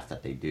craft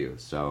that they do.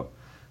 So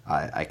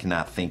I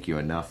cannot thank you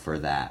enough for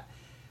that.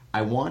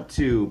 I want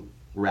to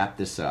wrap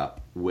this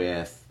up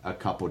with a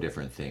couple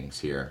different things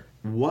here.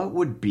 What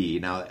would be,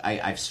 now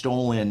I've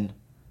stolen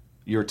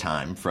your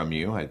time from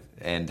you,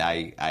 and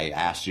I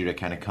asked you to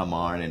kind of come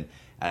on, and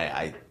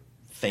I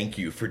thank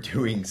you for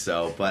doing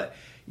so. But,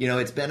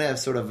 it's been a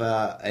sort of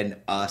an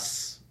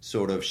us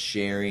sort of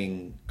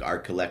sharing our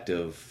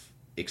collective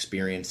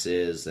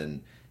experiences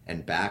and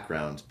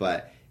backgrounds.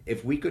 But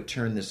if we could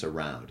turn this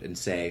around and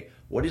say,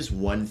 what is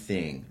one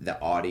thing the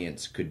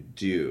audience could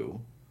do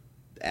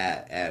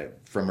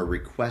from a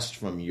request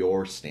from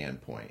your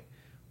standpoint?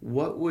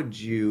 What would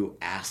you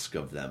ask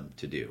of them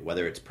to do?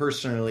 Whether it's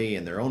personally,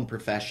 in their own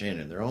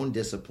profession, in their own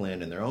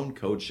discipline, in their own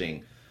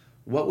coaching,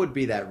 what would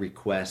be that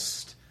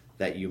request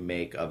that you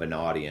make of an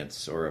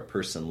audience or a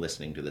person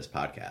listening to this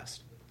podcast?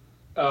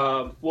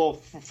 Well,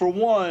 for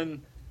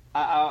one,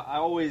 I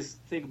always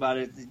think about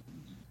it.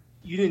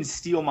 You didn't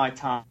steal my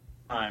time.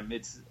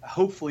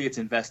 Hopefully it's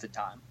invested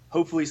time.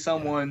 Hopefully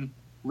someone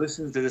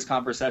listens to this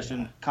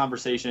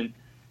conversation,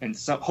 and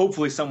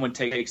hopefully someone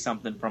takes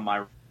something from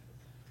my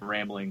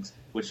ramblings,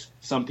 which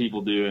some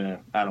people do, and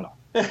I don't know.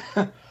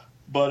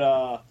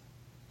 But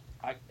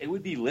it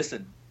would be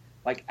listen,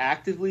 like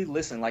actively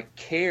listen, like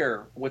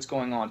care what's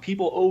going on.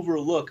 People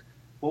overlook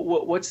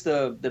what's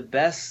the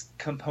best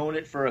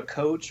component for a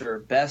coach or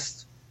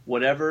best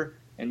whatever,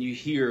 and you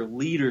hear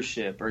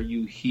leadership, or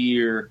you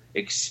hear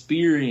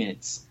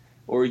experience,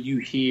 or you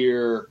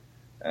hear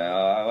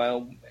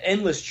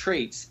endless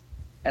traits,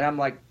 and I'm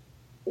like,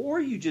 or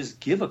you just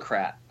give a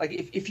crap. Like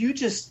if you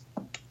just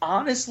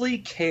honestly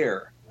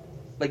care,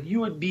 like you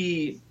would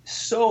be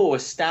so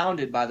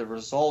astounded by the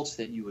results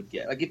that you would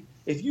get. Like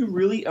if you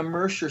really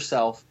immerse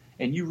yourself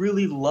and you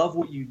really love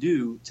what you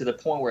do to the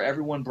point where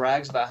everyone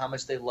brags about how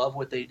much they love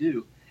what they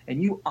do,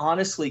 and you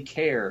honestly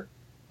care,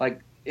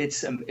 like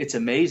it's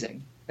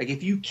amazing. Like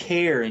if you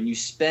care and you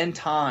spend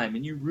time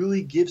and you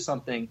really give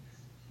something,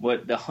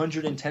 what the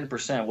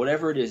 110%,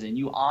 whatever it is, and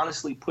you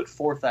honestly put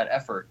forth that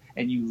effort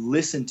and you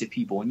listen to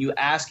people and you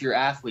ask your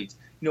athletes,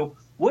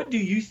 what do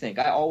you think?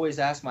 I always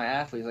ask my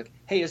athletes, like,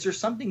 hey, is there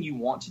something you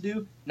want to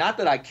do? Not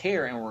that I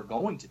care and we're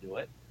going to do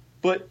it,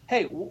 but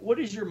hey, what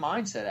is your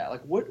mindset at?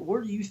 Like,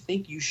 where do you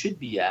think you should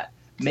be at?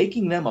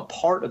 Making them a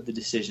part of the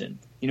decision.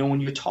 When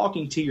you're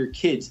talking to your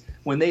kids,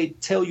 when they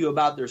tell you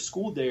about their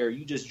school day, are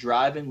you just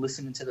driving,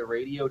 listening to the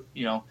radio,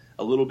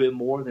 a little bit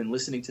more than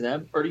listening to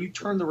them? Or do you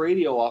turn the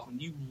radio off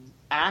and you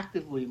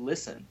actively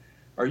listen?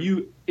 Are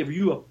you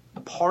a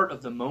part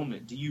of the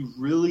moment? Do you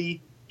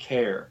really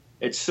care?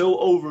 It's so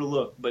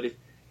overlooked, but if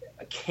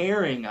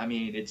caring, I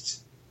mean,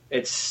 it's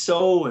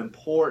so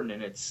important,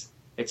 and it's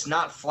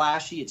not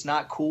flashy, it's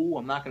not cool.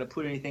 I'm not going to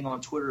put anything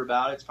on Twitter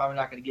about it. It's probably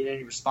not going to get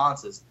any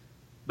responses.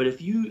 But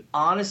if you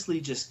honestly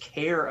just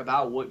care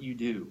about what you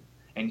do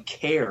and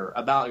care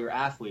about your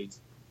athletes,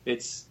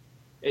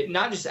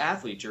 not just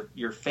athletes,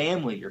 your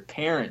family, your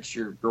parents,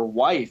 your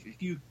wife.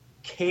 If you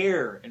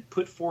care and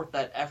put forth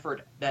that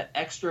effort, that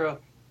extra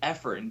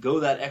effort, and go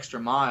that extra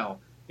mile,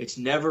 it's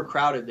never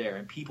crowded there,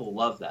 and people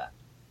love that.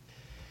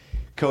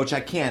 Coach,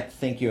 I can't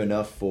thank you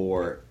enough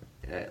for,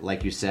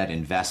 like you said,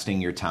 investing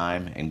your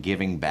time and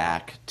giving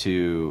back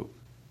to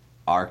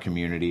our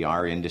community,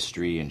 our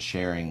industry, and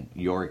sharing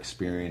your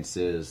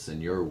experiences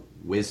and your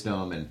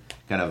wisdom and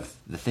kind of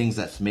the things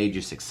that's made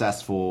you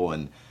successful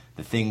and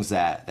the things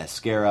that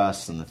scare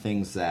us and the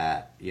things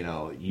that,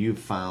 you've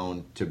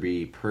found to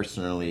be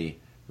personally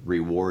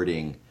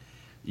rewarding.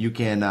 You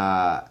can,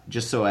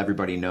 just so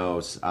everybody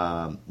knows,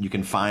 you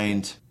can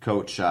find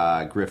Coach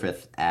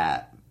Griffith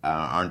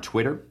on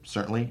Twitter,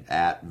 certainly,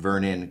 at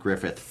Vernon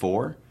Griffith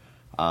 4.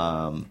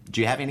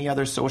 Do you have any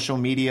other social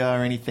media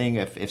or anything?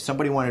 If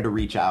somebody wanted to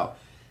reach out,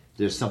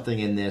 there's something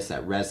in this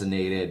that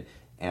resonated,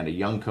 and a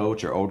young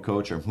coach or old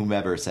coach or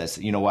whomever says,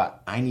 you know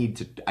what, I need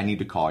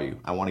to call you.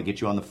 I want to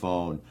get you on the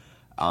phone,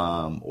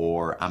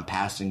 or I'm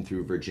passing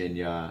through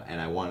Virginia and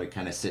I want to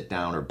kind of sit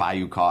down or buy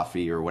you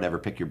coffee or whatever,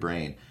 pick your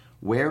brain.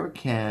 Where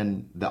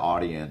can the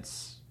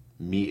audience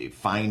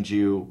find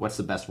you? What's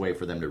the best way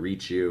for them to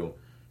reach you,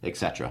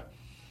 etc.?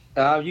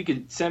 You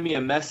can send me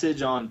a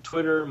message on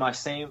Twitter. I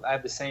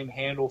have the same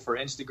handle for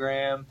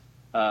Instagram.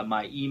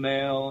 My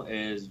email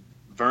is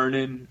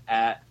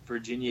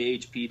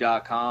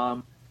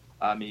vernon@virginiahp.com.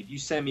 If you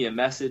send me a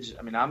message,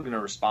 I'm going to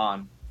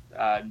respond.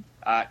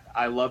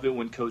 I love it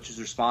when coaches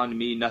respond to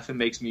me. Nothing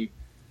makes me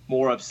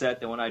more upset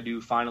than when I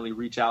do finally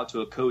reach out to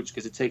a coach,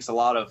 because it takes a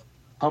lot of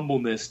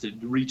humbleness to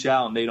reach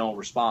out and they don't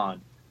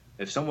respond.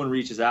 If someone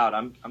reaches out,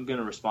 I'm going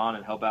to respond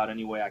and help out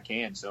any way I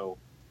can. So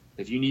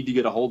if you need to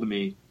get a hold of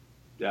me,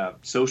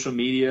 social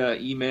media,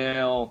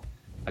 email,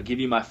 I'll give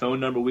you my phone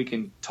number. We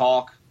can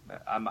talk.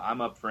 I'm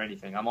up for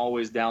anything. I'm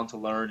always down to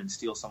learn and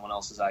steal someone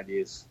else's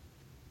ideas.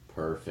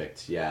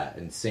 Perfect. Yeah.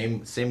 And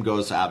same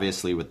goes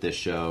obviously with this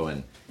show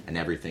and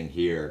everything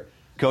here.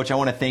 Coach, I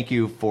want to thank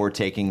you for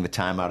taking the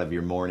time out of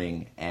your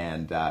morning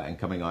and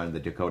coming on the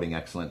Decoding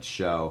Excellence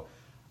show.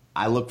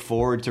 I look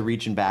forward to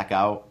reaching back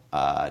out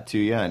to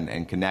you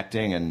and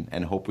connecting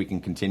and hope we can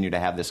continue to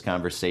have this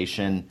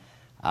conversation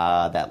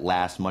that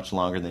lasts much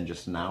longer than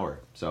just an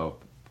hour. So,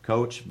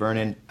 Coach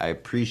Vernon, I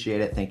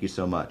appreciate it. Thank you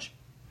so much.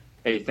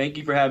 Hey, thank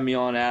you for having me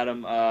on,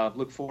 Adam.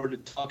 Look forward to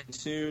talking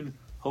soon.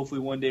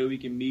 Hopefully one day we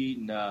can meet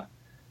and,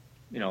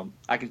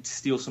 I can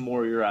steal some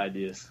more of your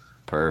ideas.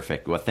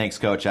 Perfect. Well, thanks,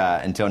 Coach.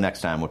 Until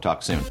next time, we'll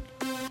talk soon.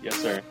 Yes,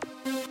 sir.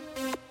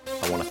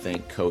 I want to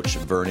thank Coach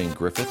Vernon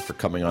Griffith for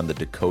coming on the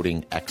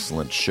Decoding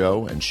Excellence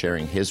show and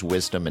sharing his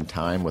wisdom and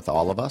time with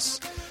all of us.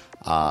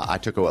 I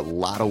took a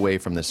lot away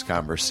from this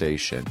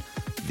conversation.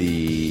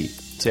 The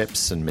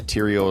tips and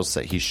materials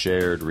that he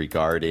shared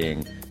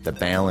regarding the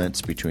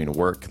balance between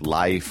work,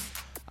 life,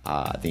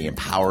 the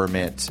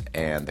empowerment,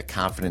 and the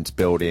confidence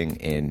building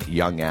in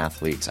young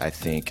athletes, I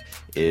think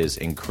is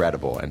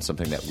incredible and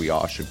something that we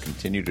all should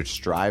continue to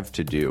strive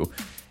to do.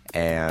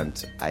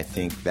 And I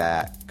think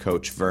that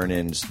Coach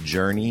Vernon's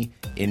journey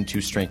into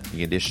strength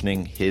and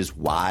conditioning, his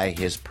why,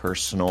 his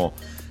personal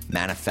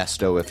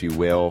manifesto, if you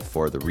will,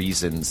 for the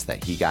reasons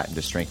that he got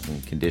into strength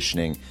and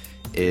conditioning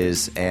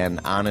is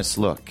an honest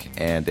look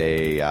and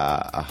a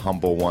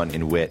humble one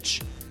in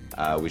which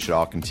we should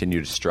all continue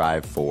to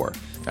strive for.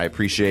 I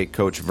appreciate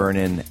Coach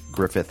Vernon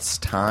Griffith's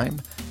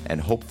time, and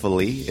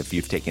hopefully, if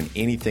you've taken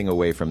anything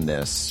away from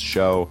this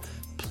show,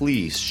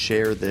 please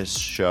share this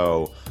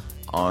show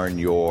on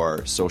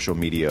your social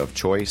media of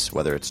choice,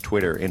 whether it's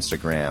Twitter,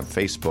 Instagram,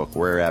 Facebook,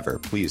 wherever.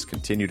 Please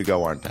continue to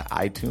go on to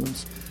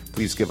iTunes.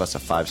 Please give us a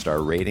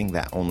 5-star rating.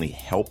 That only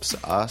helps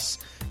us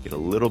get a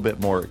little bit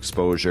more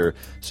exposure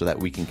so that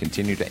we can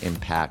continue to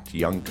impact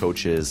young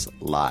coaches'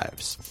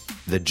 lives.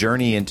 The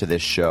journey into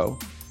this show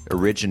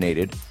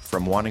originated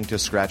from wanting to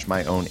scratch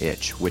my own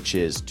itch, which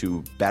is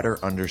to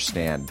better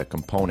understand the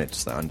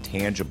components, the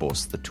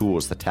intangibles, the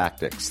tools, the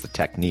tactics, the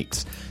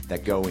techniques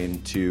that go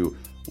into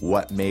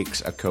what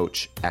makes a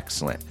coach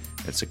excellent.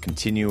 It's a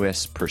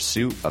continuous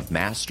pursuit of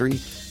mastery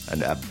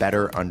and a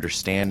better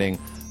understanding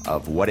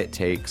of what it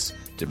takes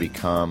to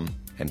become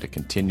and to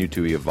continue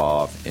to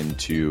evolve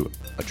into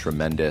a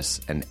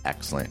tremendous and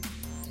excellent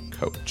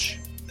coach.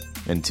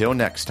 Until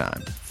next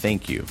time,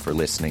 thank you for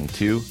listening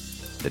to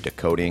the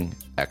Decoding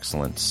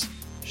Excellence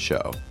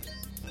Show.